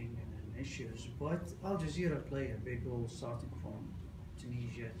broadcasting and issues, but Al Jazeera play a big role starting from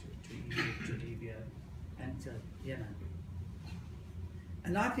Tunisia to Egypt to Libya and to Yemen.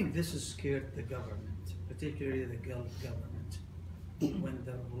 And I think this has scared the government, particularly the Gulf government. When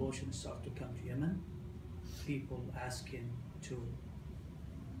the revolution started to come to Yemen, people asking to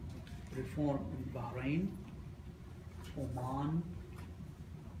reform in Bahrain, Oman,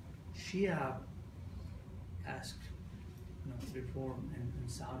 Shia asked reform in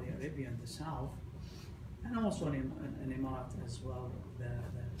Saudi Arabia in the south, and also in Emirat as well.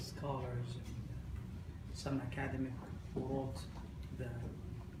 The scholars and some academic who wrote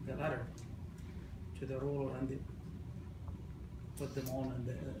the letter to the ruler and put them all in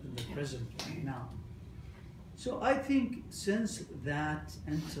the prison now. So I think since that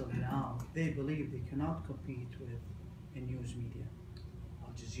until now, they believe they cannot compete with a news media.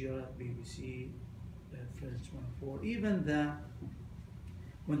 Al Jazeera, BBC, France 24, even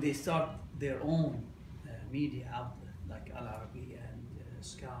when they start their own media outlet like Al Arabi and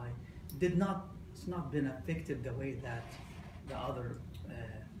Sky, it's not been effective the way that the other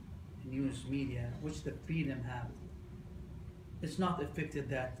news media, which the freedom have, it's not affected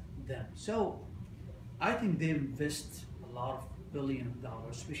them. So I think they invest a lot of billions of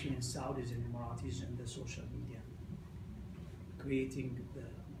dollars, especially in Saudis and Emiratis, in the social media, creating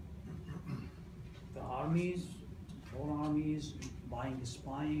the armies, control armies, buying the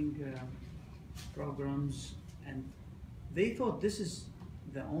spying programs, and they thought this is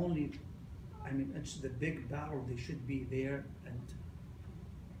the only, it's the big battle. They should be there, and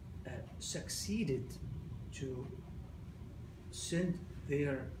succeeded to send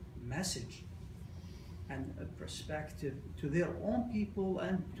their message and a perspective to their own people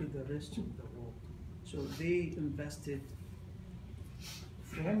and to the rest of the world. So they invested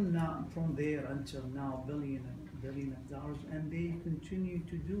from there until now billion of dollars, and they continue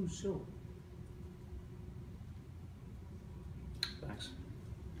to do so. Thanks.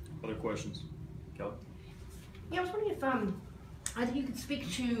 Other questions? Kelly? Yeah, I was wondering if I think you could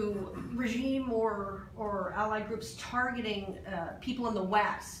speak to regime or allied groups targeting people in the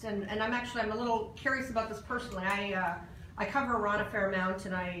West, and I'm a little curious about this personally. I cover Iran a fair amount,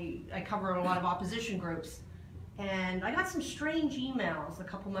 and I cover a lot of opposition groups, and I got some strange emails a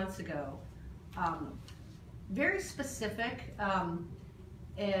couple months ago, very specific,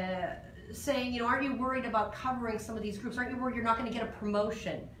 saying, aren't you worried about covering some of these groups? Aren't you worried you're not going to get a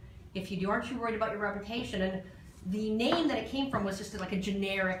promotion if you do? Aren't you worried about your reputation? And the name that it came from was just like a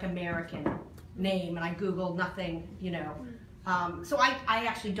generic American name, and I Googled nothing, So I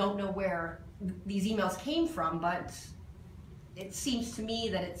actually don't know where these emails came from, but it seems to me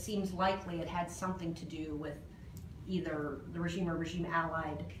that it seems likely it had something to do with either the regime or regime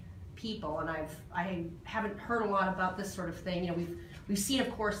allied people. And I haven't heard a lot about this sort of thing. We've seen, of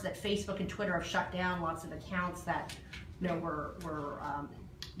course, that Facebook and Twitter have shut down lots of accounts that were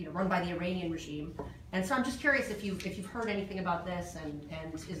run by the Iranian regime. And so I'm just curious if you've heard anything about this, and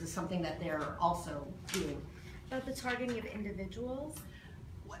is this something that they're also doing? About the targeting of individuals?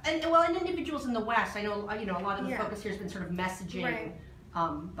 And individuals in the West. I know a lot of the focus here has been sort of messaging, right.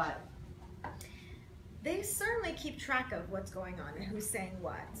 But they certainly keep track of what's going on and who's saying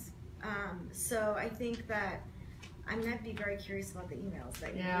what. So I think that I'm going to be very curious about the emails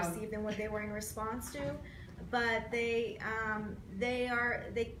that you received and what they were in response to. But they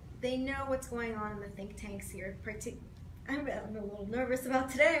know what's going on in the think tanks here. I'm a little nervous about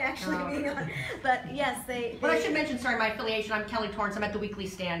today actually being on, but yes, they. But I should mention, sorry, my affiliation. I'm Kelly Torrance. I'm at the Weekly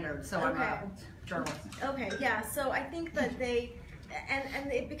Standard, so I'm a journalist. Okay, yeah. So I think that they,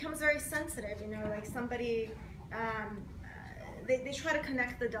 and it becomes very sensitive. Like somebody, they try to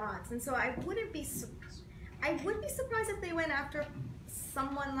connect the dots, and so I would be surprised if they went after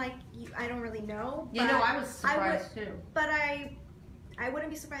someone like you. I don't really know. Yeah, no, I was surprised too. But I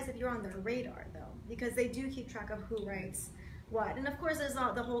wouldn't be surprised if you're on their radar though, because they do keep track of who writes what. And of course there's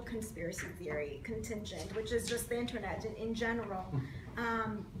the whole conspiracy theory contingent, which is just the internet in general.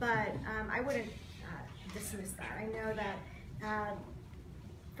 But I wouldn't dismiss that. I know that,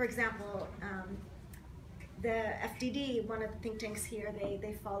 for example, the FDD, one of the think tanks here,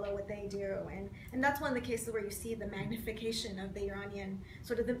 they follow what they do, and that's one of the cases where you see the magnification of the Iranian,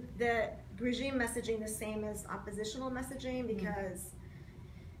 sort of the regime messaging the same as oppositional messaging, because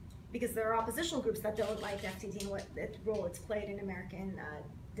there are oppositional groups that don't like FDD and what role it's played in American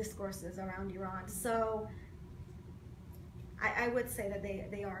discourses around Iran. So I would say that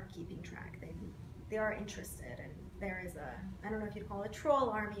they are keeping track. They are interested, and there is I don't know if you'd call it a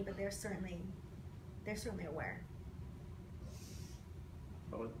troll army, but they're certainly aware.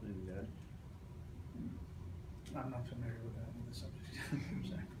 Oh, anything to add? I'm not familiar with that in the subject.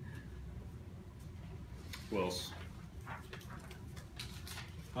 Who else?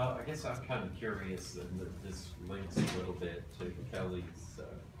 I guess I'm kind of curious, and this links a little bit to Kelly's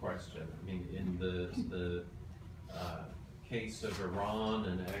question. I mean, in the case of Iran,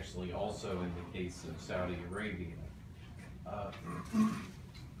 and actually also in the case of Saudi Arabia,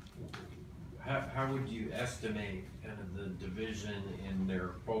 how would you estimate kind of the division in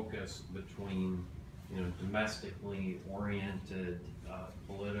their focus between, domestically oriented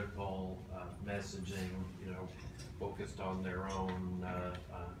political messaging, focused on their own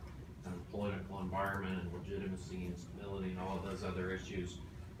kind of political environment and legitimacy and stability and all of those other issues,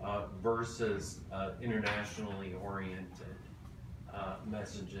 versus internationally oriented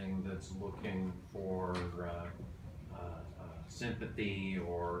messaging that's looking for sympathy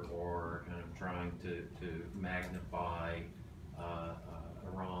or kind of trying to magnify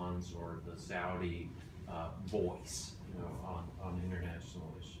Iran's or the Saudi voice, on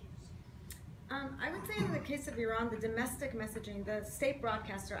international issues? I would say in the case of Iran, the domestic messaging, the state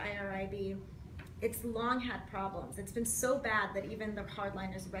broadcaster IRIB, it's long had problems. It's been so bad that even the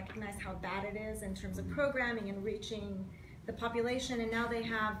hardliners recognize how bad it is in terms of programming and reaching the population. And now they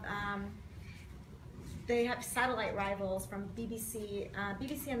have satellite rivals from BBC,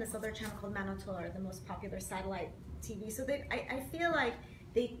 and this other channel called Manotor are the most popular satellite TV. So I feel like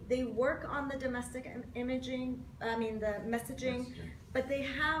they work on the domestic imaging, the messaging, but they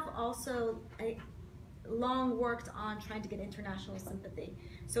have also long worked on trying to get international sympathy.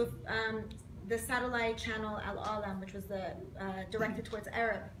 So the satellite channel Al Alam, which was directed towards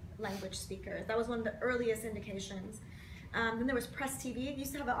Arab language speakers, that was one of the earliest indications. Then there was Press TV. It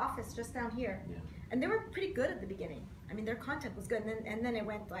used to have an office just down here. Yeah. And they were pretty good at the beginning. I mean, their content was good, and then it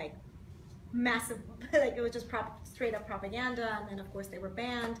went like massive, like it was just straight up propaganda, and then of course they were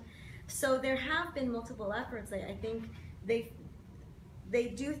banned. So there have been multiple efforts. I think they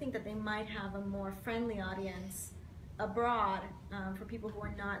do think that they might have a more friendly audience abroad for people who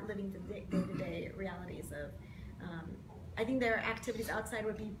are not living the day-to-day realities of. I think their activities outside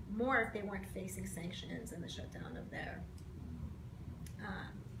would be more if they weren't facing sanctions and the shutdown of their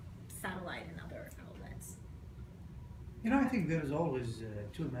satellite and other outlets. I think there's always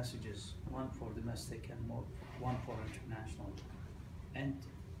two messages, one for domestic and one for international. And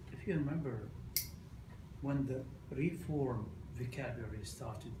if you remember, when the reform vocabulary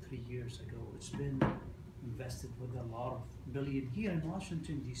started 3 years ago, it's been invested with a lot of billion here in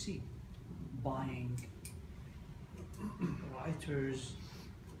Washington, D.C., buying writers,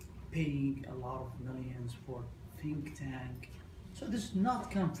 paying a lot of millions for think tank. So this does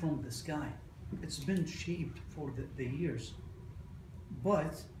not come from the sky. It's been shaped for the years.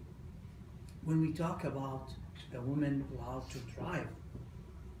 But when we talk about the women allowed to drive,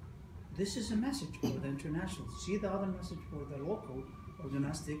 this is a message for the international. See the other message for the local or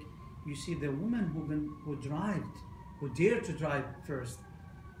domestic. You see the women who dared to drive first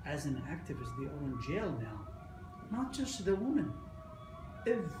as an activist, they are in jail now. Not just the women.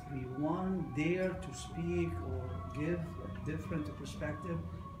 Everyone dare to speak or give a different perspective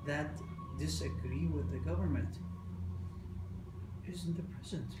that disagree with the government is in the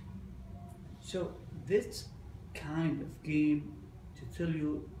present. So this kind of game to tell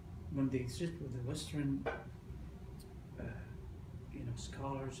you when they sit with the Western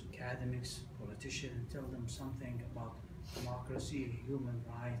scholars, academics, politicians, and tell them something about democracy, human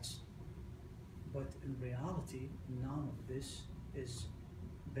rights, but in reality, none of this has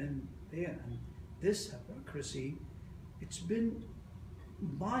been there. And this hypocrisy, it's been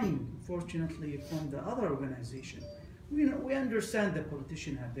buying, fortunately, from the other organization. We understand the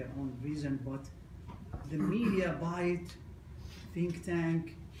politicians have their own reason, but the media buy it, think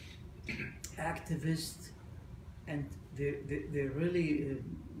tank, activists, and they really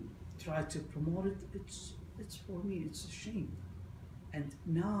try to promote it. It's for me, it's a shame. And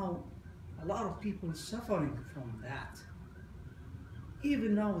now a lot of people suffering from that.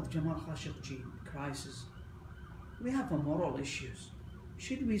 Even now with Jamal Khashoggi crisis, we have a moral issues.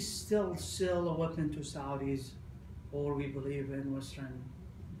 Should we still sell a weapon to Saudis, or we believe in Western,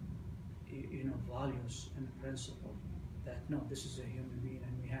 values and principle that no, this is a human being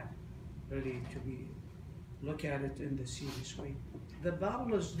and we have really to be look at it in the serious way. The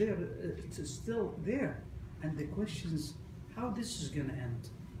battle is there, it's still there, and the question is how this is going to end,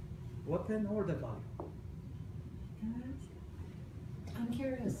 weapon or the value. Can I ask? I'm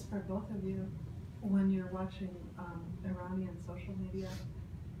curious for both of you, when you're watching Iranian social media,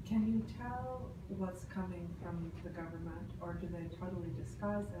 can you tell what's coming from the government, or do they totally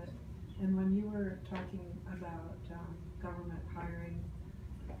disguise it? And when you were talking about government hiring,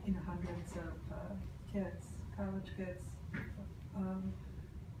 hundreds of kids, college kids,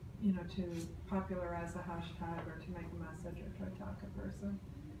 to popularize a hashtag or to make a message or to attack a person,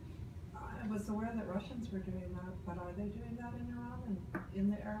 I was aware that Russians were doing that, but are they doing that in Iran and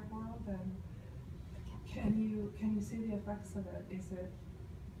in the Arab world? And can you see the effects of it? Is it?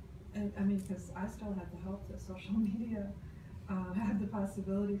 I mean, because I still had the hope that social media had the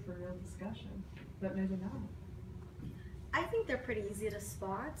possibility for real discussion, but maybe not. I think they're pretty easy to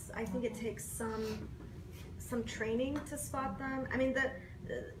spot. I think it takes some training to spot them. I mean,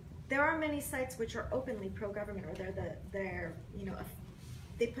 there are many sites which are openly pro-government, or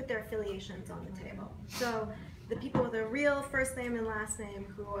they put their affiliations on the table. So the people with a real first name and last name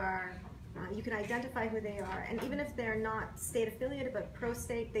who are, you can identify who they are, and even if they're not state affiliated but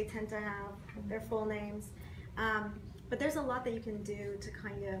pro-state, they tend to have their full names. But there's a lot that you can do to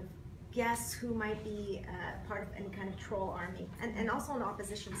kind of guess who might be part of any kind of troll army, and also on the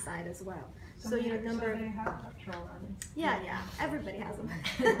opposition side as well. So they have a troll army. Yeah, everybody has them.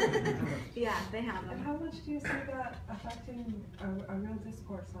 Yeah, they have them. And how much do you see that affecting a real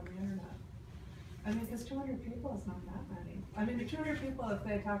discourse on the internet? I mean, because 200 people is not that many. I mean, 200 people, if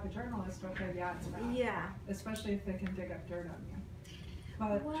they attack a journalist, okay, yeah, it's bad. Yeah. Especially if they can dig up dirt on you.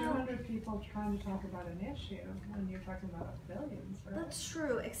 But 200 people trying to talk about an issue, when you're talking about billions, right? That's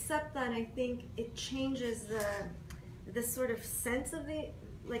true, except that I think it changes the sort of sense of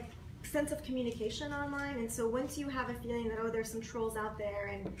sense of communication online. And so once you have a feeling that, oh, there's some trolls out there,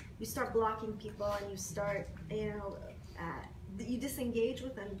 and you start blocking people and you start, you disengage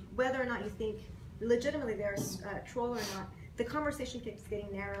with them, whether or not you think legitimately they're a troll or not, the conversation keeps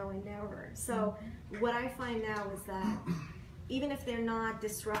getting narrower and narrower. So what I find now is that even if they're not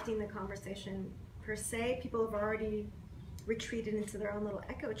disrupting the conversation per se, people have already retreated into their own little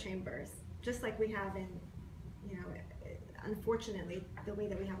echo chambers, just like we have in, unfortunately, the way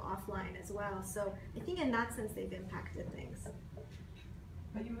that we have offline as well. So I think in that sense they've impacted things.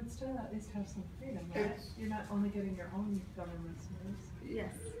 But you would still at least have some freedom, right? You're not only getting your own government's news.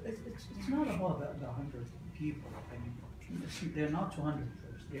 Yes. It's not about the 100 people. I mean, they're not 200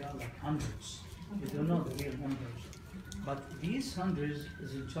 first. They are like hundreds. You don't know the real numbers. But these hundreds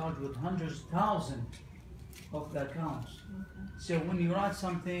is in charge with hundreds, thousands of the accounts. So when you write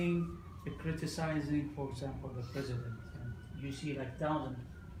something criticizing, for example, the president, and you see like thousands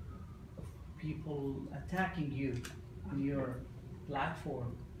of people attacking you on your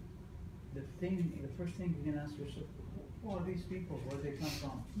platform, the first thing you're gonna ask yourself, who are these people? Where do they come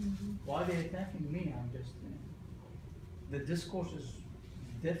from? Why are they attacking me? I'm just, the discourse is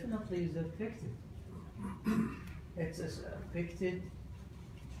definitely affected. It's affected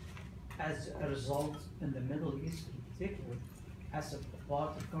as a result in the Middle East in particular, as a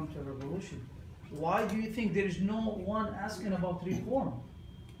part of counter-revolution. Why do you think there is no one asking about reform?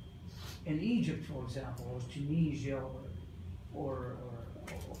 In Egypt, for example, or Tunisia, or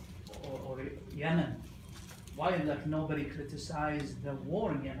Yemen, why nobody criticized the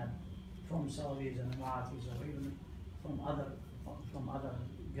war in Yemen from Saudis and Emiratis, or even from other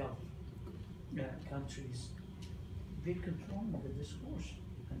Gulf countries? They control the discourse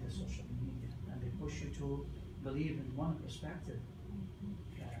and the social media, and they push you to believe in one perspective,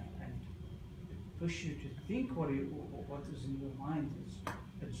 and push you to think what is in your mind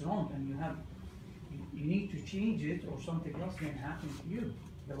is wrong, and you need to change it, or something else can happen to you.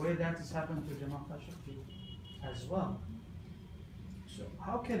 The way that has happened to Jamal Khashoggi as well. So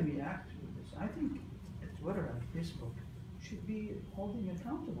how can we act with this? I think Twitter and Facebook should be holding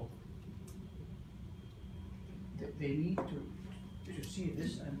accountable. They need to see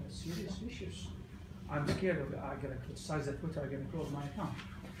this as serious issues. I'm scared of I'm gonna criticize the Twitter, I'm gonna close my account.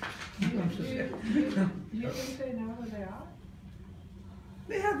 Do you think they know who they are?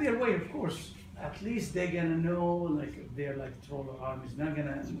 They have their way, of course. At least they're gonna know, like, if they're like troll armies, not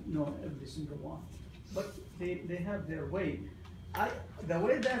gonna know every single one. But they have their way. The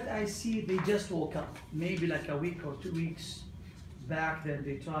way that I see, they just woke up. Maybe like a week or 2 weeks back, then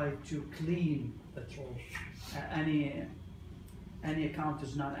they tried to clean the troll. Any account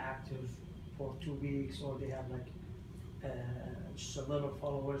is not active for 2 weeks, or they have like just a little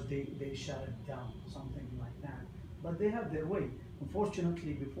followers, they shut it down, something like that. But they have their way.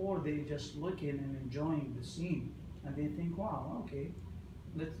 Unfortunately, before they just looking and enjoying the scene, and they think, wow, okay,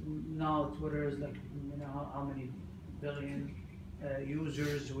 now Twitter is like, you know, how many billion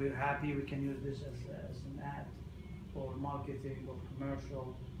users, we're happy, we can use this as an ad or marketing or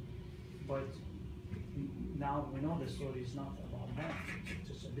commercial. But now we know the story is not about that. It's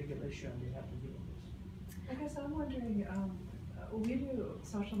just a bigger issue, and they have to deal with this. I guess I'm wondering, we do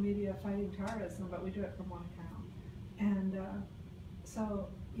social media fighting terrorism, but we do it from one account. And so,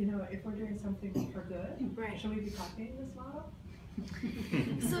 you know, if we're doing something for good, Right. should we be copying this model?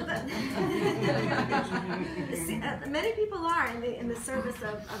 So that see, many people are in the service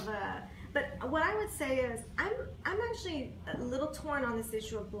of but what I would say is I'm actually a little torn on this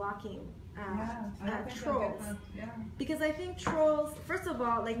issue of blocking Yeah, I don't think they'll trolls. get that. Yeah. Because I think trolls, first of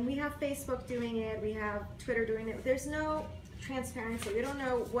all, like we have Facebook doing it, we have Twitter doing it. There's no transparency. We don't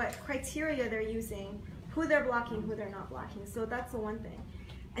know what criteria they're using, who they're blocking, who they're not blocking. So that's the one thing.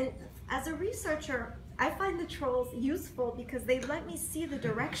 And as a researcher, I find the trolls useful because they let me see the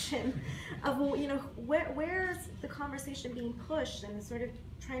direction of, you know, where's the conversation being pushed, and sort of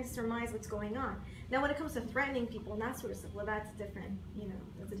trying to surmise what's going on. Now, when it comes to threatening people and that sort of stuff, well, that's different, you know,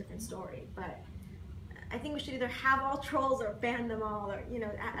 that's a different story. But I think we should either have all trolls or ban them all, or, you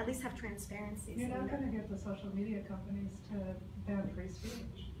know, at least have transparency. You're So not that- going to get the social media companies to ban free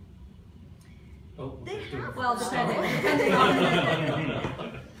speech. Oh, They okay. have. Well, So- depending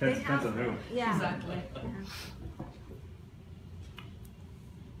on They Depends on have- who. Yeah. exactly. Yeah.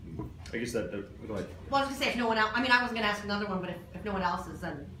 I guess that, go ahead. Well, I was gonna say if no one else. I mean, I was gonna ask another one, but if no one else is,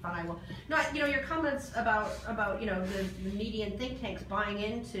 then fine, I will. No, you know, your comments about you know the media and think tanks buying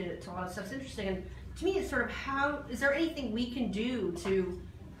into a lot of stuff is interesting, and to me, it's sort of how is there anything we can do to,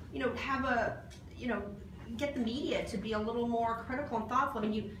 you know, have a, you know, get the media to be a little more critical and thoughtful. I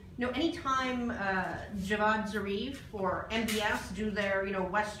mean, you know, anytime Javad Zarif or MBS do their, you know,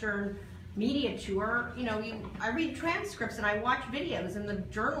 Western media tour, you know, I read transcripts and I watch videos, and the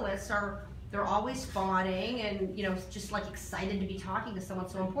journalists they're always spotting and, you know, just like excited to be talking to someone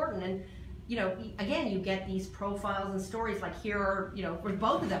so important. And, you know, again, you get these profiles and stories like here are, you know, with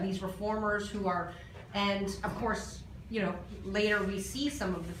both of them, these reformers who are, and of course, you know, later we see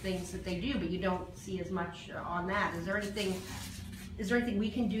some of the things that they do, but you don't see as much on that. Is there anything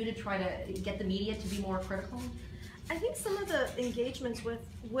we can do to try to get the media to be more critical? I think some of the engagements with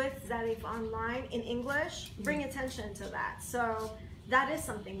Zarif online in English bring attention to that. So that is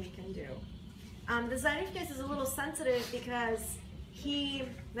something we can do. The Zarif case is a little sensitive because he,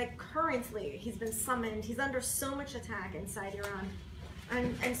 like currently, he's been summoned. He's under so much attack inside Iran.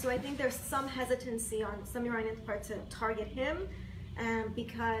 And so I think there's some hesitancy on some Iranians' part to target him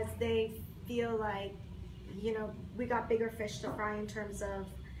because they feel like, you know, we got bigger fish to fry in terms of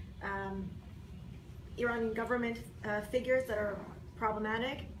Iranian government figures that are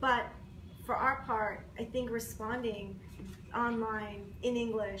problematic. But for our part, I think responding online in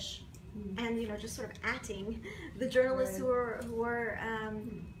English and, you know, just sort of atting the journalists who are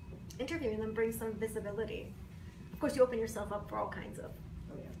interviewing them brings some visibility. Of course, you open yourself up for all kinds of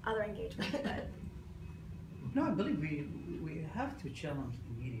other engagement. But No, I believe we have to challenge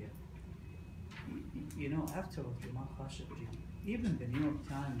the media. You know, after Jamal Khashoggi, even the New York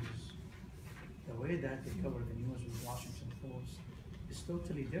Times, the way that they cover the news with Washington Post is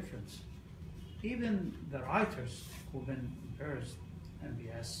totally different. Even the writers who've been embarrassed,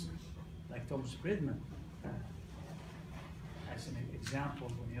 MBS, like Thomas Friedman, as an example,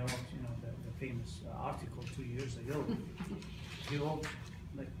 when he wrote, you know, the famous article 2 years ago, he wrote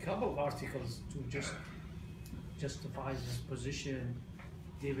like a couple of articles to just justify his position.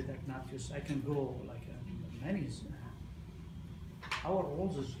 David Ignatius, I can go like many. Our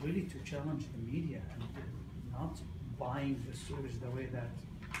role is really to challenge the media and not buying the stories the way that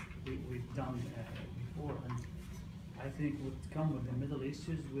we've done before. And I think what come with the Middle East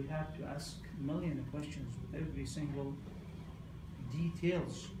is we have to ask a million questions with every single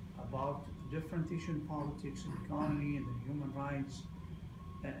details about different issues in politics and economy and the human rights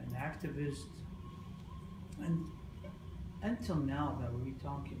and activists. And until now that we're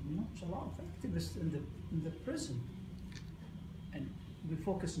talking, you know, there's a lot of activists in the prison. And we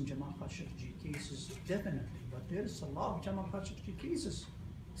focus on Jamal Khashoggi cases, definitely, but there's a lot of Jamal Khashoggi cases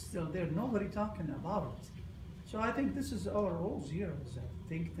still there, nobody talking about it. So I think this is our roles here as a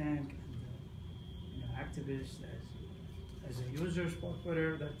think tank and you know, activists, as as a user for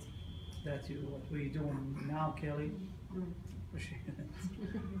Twitter that you what we doing now, Kelly. Appreciate it.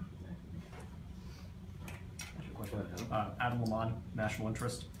 Adam Lamont, National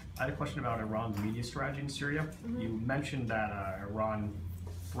Interest. I had a question about Iran's media strategy in Syria. You mentioned that Iran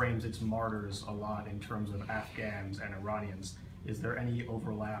frames its martyrs a lot in terms of Afghans and Iranians. Is there any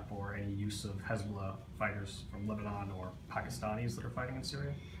overlap or any use of Hezbollah fighters from Lebanon or Pakistanis that are fighting in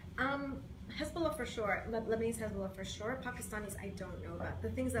Syria? Hezbollah for sure, Lebanese Hezbollah for sure. Pakistanis I don't know about. The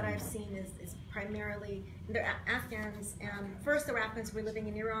things that I've seen is primarily, they're Afghans. First there were Afghans who were living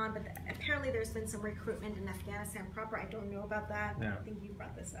in Iran, but apparently there's been some recruitment in Afghanistan proper. I don't know about that. Yeah. I think you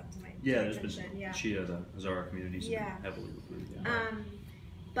brought this up to my There's been attention. Shia, the Hazara communities have Yeah. been heavily recruited.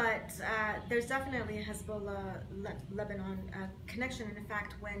 But there's definitely a Hezbollah Lebanon connection. And in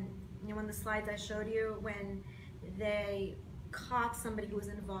fact, when the slides I showed you, when they caught somebody who was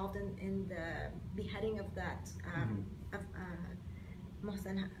involved in the beheading of that of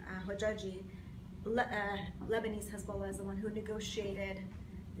Mohsen Hojaji, Lebanese Hezbollah is the one who negotiated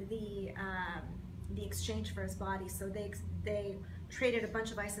the exchange for his body. So they traded a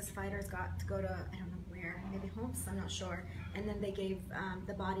bunch of ISIS fighters, got to go to I don't know where, maybe Homs, I'm not sure, and then they gave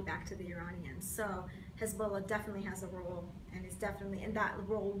the body back to the Iranians. So Hezbollah definitely has a role, and is definitely, and that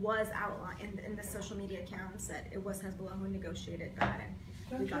role was outlined in the social media accounts that it was Hezbollah who negotiated that. And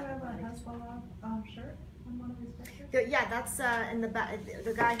Don't we you got have the a bodies. Hezbollah shirt on one of these pictures? Yeah, that's in the back.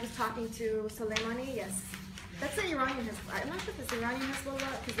 The guy who's talking to Soleimani. Yes, that's the Iranian Hezbollah. I'm not sure if it's Iranian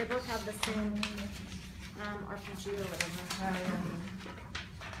Hezbollah because they both have the same RPG or whatever.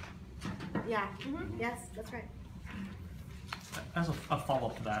 Yeah. Yes, that's right. As a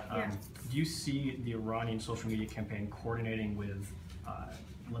follow-up to that, Yeah. do you see the Iranian social media campaign coordinating with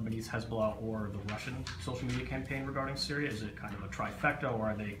Lebanese Hezbollah or the Russian social media campaign regarding Syria? Is it kind of a trifecta, or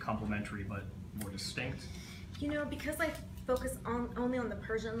are they complementary but more distinct? Because I focus only on the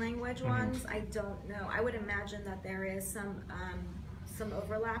Persian language ones, I don't know. I would imagine that there is some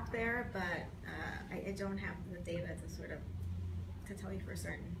overlap there, but I don't have the data to tell you for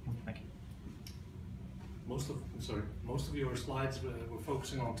certain. Thank you. Most of your slides were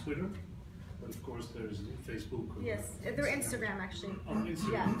focusing on Twitter, but of course there's Facebook. Or Yes, they're Instagram actually. Oh,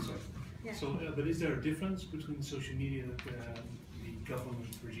 Instagram. Yeah. Sorry. Yeah. So, but is there a difference between social media that the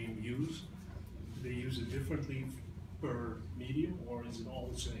government regime use? Do they use it differently per medium, or is it all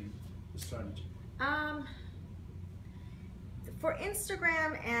the same, the strategy? For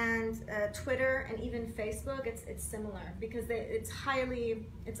Instagram and Twitter and even Facebook, it's similar because it's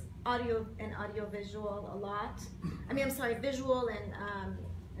audio and audio visual a lot. Visual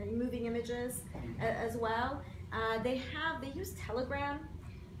and moving images as well. They use Telegram,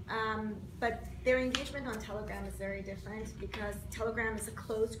 but their engagement on Telegram is very different because Telegram is a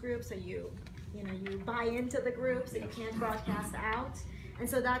closed group, so you buy into the group, so you can't broadcast out, and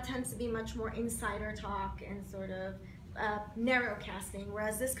so that tends to be much more insider talk and sort of narrowcasting,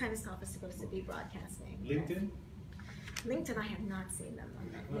 whereas this kind of stuff is supposed to be broadcasting. LinkedIn? LinkedIn, I have not seen them on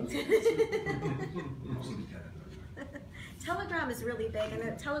LinkedIn. Telegram is really big,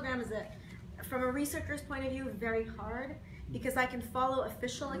 and Telegram is from a researcher's point of view, very hard because I can follow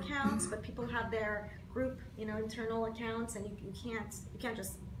official accounts, but people have their group, internal accounts, and you can't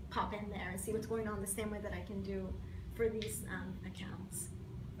just pop in there and see what's going on the same way that I can do for these accounts.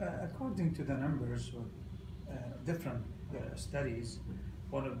 According to the numbers with different studies,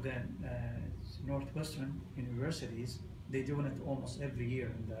 one of them, Northwestern universities, they're doing it almost every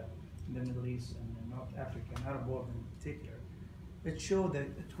year in the Middle East and in North Africa, and Arab world in particular. It showed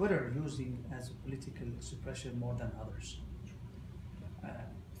that Twitter using as a political suppression more than others.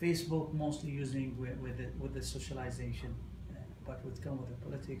 Facebook mostly using with the socialization, but with come with the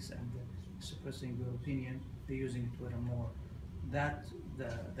politics and suppressing your opinion, they're using Twitter more. That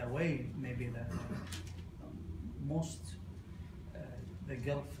the way maybe that most the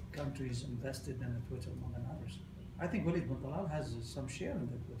Gulf countries invested in the Twitter more than others. I think Walid bin Talal has some share in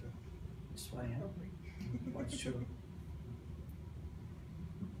the Twitter. It's funny, huh? But it's true.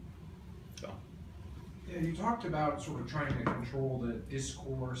 Yeah, you talked about sort of trying to control the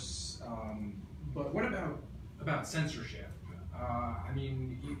discourse, but what about censorship?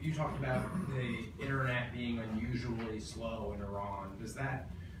 You talked about the internet being unusually slow in Iran. Does that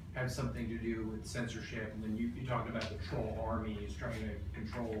have something to do with censorship? And then you talked about the troll armies trying to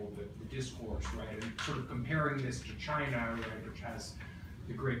control the discourse, right? And sort of comparing this to China, right, which has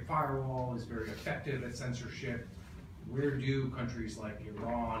the Great Firewall, is very effective at censorship. Where do countries like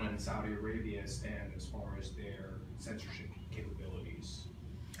Iran and Saudi Arabia stand as far as their censorship capabilities?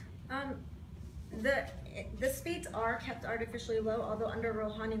 The speeds are kept artificially low, although under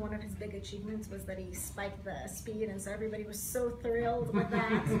Rouhani, one of his big achievements was that he spiked the speed, and so everybody was so thrilled with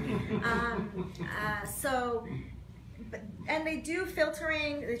that. And they do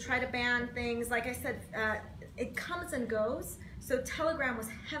filtering, they try to ban things. Like I said, it comes and goes. So Telegram was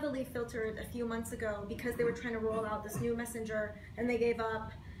heavily filtered a few months ago because they were trying to roll out this new messenger, and they gave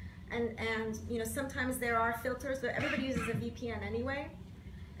up. And you know, sometimes there are filters, but everybody uses a VPN anyway.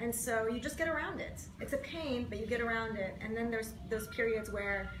 And so you just get around it. It's a pain, but you get around it. And then there's those periods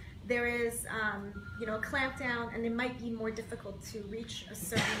where there is, you know, a clampdown, and it might be more difficult to reach a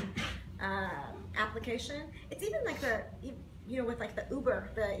certain application. It's even like the, you know, with like the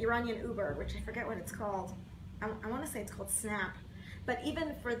Uber, the Iranian Uber, which I forget what it's called. I want to say it's called Snap. But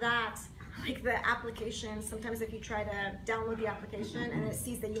even for that, like the application, sometimes if you try to download the application and it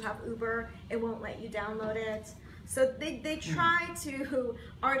sees that you have Uber, it won't let you download it. So they try to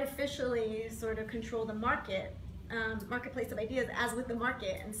artificially sort of control the market, marketplace of ideas as with the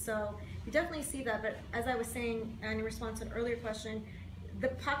market. And so you definitely see that, but as I was saying in response to an earlier question, the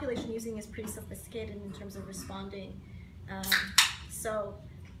population using is pretty sophisticated in terms of responding. So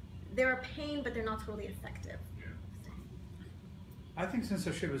they're a pain, but they're not totally effective. I think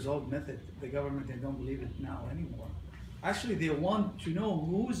censorship is old method. The government, they don't believe it now anymore. Actually, they want to know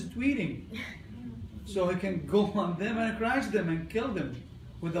who's tweeting, so it can go on them and crash them and kill them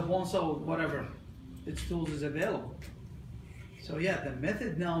with the Bonsa or whatever its tools is available. So yeah, the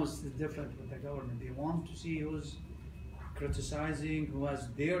method now is different with the government. They want to see who's criticizing, who has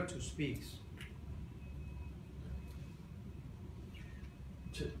dared to speak.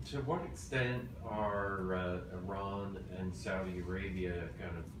 To what extent are Iran and Saudi Arabia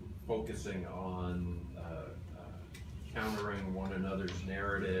kind of focusing on countering one another's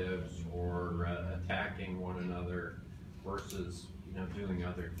narratives or attacking one another versus, you know, doing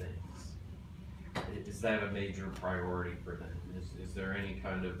other things? Is that a major priority for them? Is there any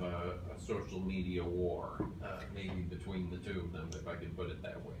kind of a social media war, maybe between the two of them, if I can put it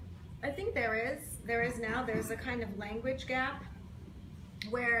that way? I think there is now. There's a kind of language gap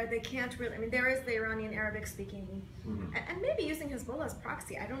where they can't really, I mean, there is the Iranian Arabic speaking, and maybe using Hezbollah as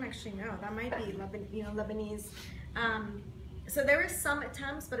proxy. I don't actually know. That might be Lebanese. So there is some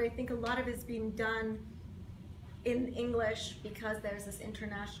attempts, but I think a lot of it is being done in English because there's this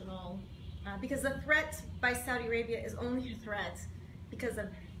international, because the threat by Saudi Arabia is only a threat because of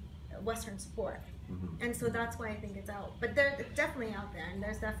Western support. And so that's why I think it's out. But they're definitely out there, and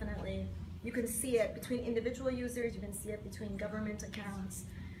there's definitely, you can see it between individual users, you can see it between government accounts.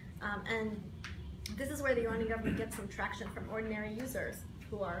 And this is where the Iranian government gets some traction from ordinary users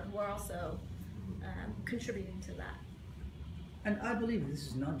who are also contributing to that. And I believe this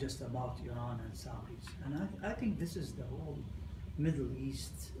is not just about Iran and Saudis. And I think this is the whole Middle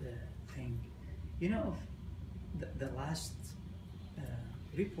East thing. You know, the last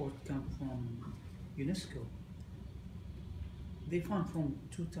report came from UNESCO. They found from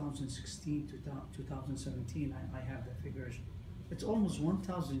 2016 to 2017, I have the figures, it's almost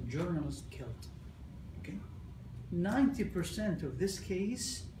 1,000 journalists killed, okay? 90% of this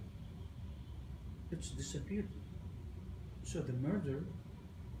case, it's disappeared. So the murder,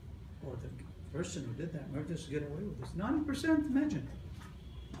 or the person who did that murder, get away with this. 90%, imagine.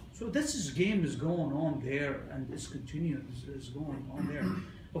 So this game is going on there, and it's continuing, is going on there.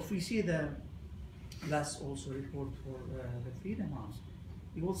 If we see the last also report for the Freedom House,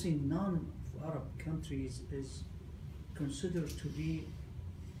 you will see none of Arab countries is considered to be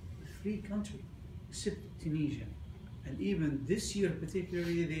a free country, except Tunisia. And even this year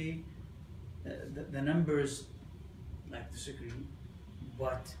particularly, the numbers like disagree,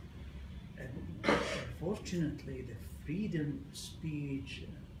 but unfortunately the freedom of speech,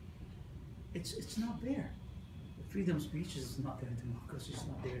 it's not there. The freedom of speech is not there, democracy is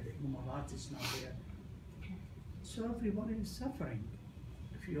not there, the human rights is not there. So everybody is suffering.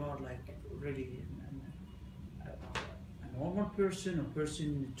 If you are like really a normal person, a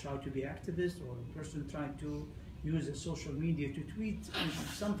person try to be activist, or a person trying to use the social media to tweet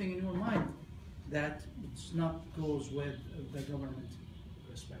something in your mind that it's not goes with the government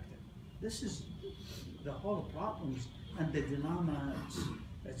perspective. This is the whole problems and the dilemma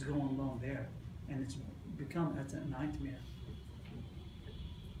that's going on there, and it's become a nightmare.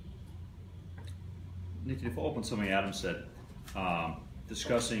 Nikki, to follow up on something Adam said,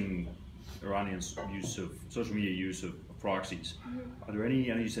 discussing Iranians' use of social media use of proxies. Are there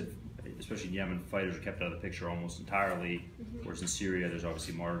any? I know you said, especially in Yemen, fighters are kept out of the picture almost entirely. Whereas in Syria, there's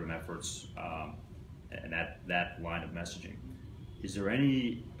obviously martyrdom efforts and that line of messaging. Is there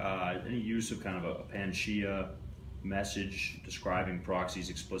any use of kind of a pan-Shia message describing proxies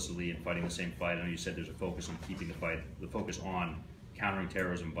explicitly and fighting the same fight? I know you said there's a focus on keeping the focus on countering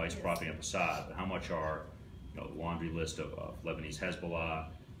terrorism by propping up Assad, but how much are, the laundry list of Lebanese Hezbollah,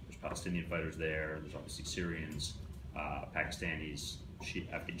 there's Palestinian fighters there's obviously Syrians, Pakistanis,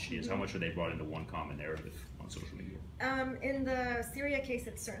 Afghan Shias, how much are they brought into one common narrative on social media? In the Syria case,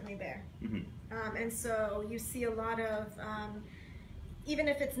 it's certainly there. And so you see a lot of, even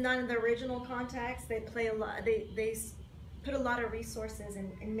if it's not in the original context, they play a lot, they put a lot of resources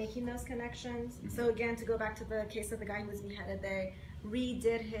in making those connections. So again, to go back to the case of the guy who was beheaded, they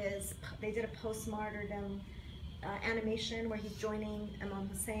did a post-martyrdom animation where he's joining Imam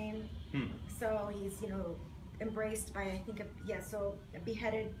Hussein. So he's, embraced by, I think, so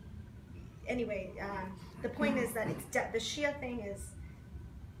beheaded. Anyway, the point is that it's the Shia thing is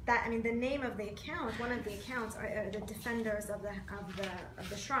that, the name of the account, one of the accounts are the defenders of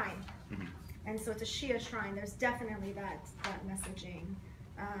the shrine. And so it's a Shia shrine. There's definitely that messaging.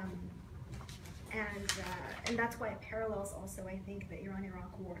 And that's why it parallels also, I think, the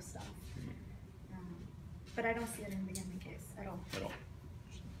Iran-Iraq war stuff. But I don't see it in the Yemen case at all.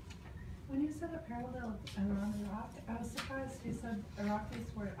 When you said a parallel Iran-Iraq, I was surprised you said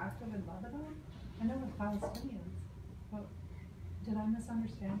Iraqis were active in Lebanon. I know with Palestinians. Well, did I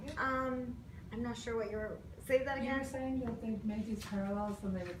misunderstand you? I'm not sure what say that again. You were saying that they made these parallels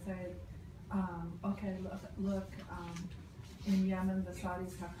and they would say, okay, look, in Yemen the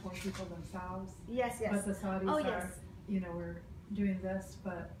Saudis have poor people themselves. Yes. But the Saudis are, we're doing this,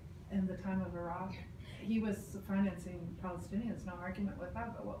 but in the time of Iraq, he was financing Palestinians, no argument with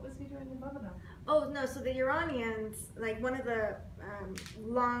that, but what was he doing in Lebanon? Oh, no, so the Iranians, like one of the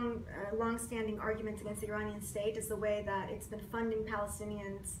long-standing arguments against the Iranian state is the way that it's been funding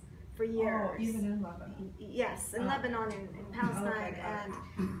Palestinians for years. Oh, even in Lebanon? Yes, in Lebanon, in Palestine,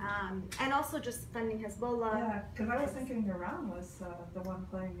 and also just funding Hezbollah. Yeah, because I was thinking Iran was the one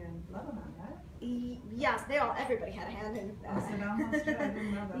playing in Lebanon, right? Yes, everybody had a hand in Saddam was too? I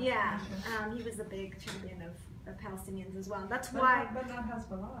didn't know that. Yeah, he was a big champion of Palestinians as well. That's why. But not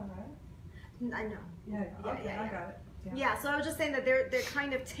Hezbollah, right? I know. Yeah, okay, I got it. Yeah, so I was just saying that they're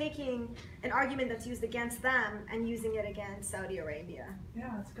kind of taking an argument that's used against them and using it against Saudi Arabia.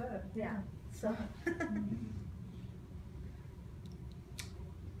 Yeah, it's good. Yeah. So.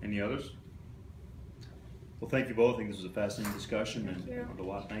 Any others? Well, thank you both. I think this was a fascinating discussion and learned a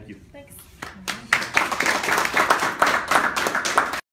lot. Thank you. Thanks.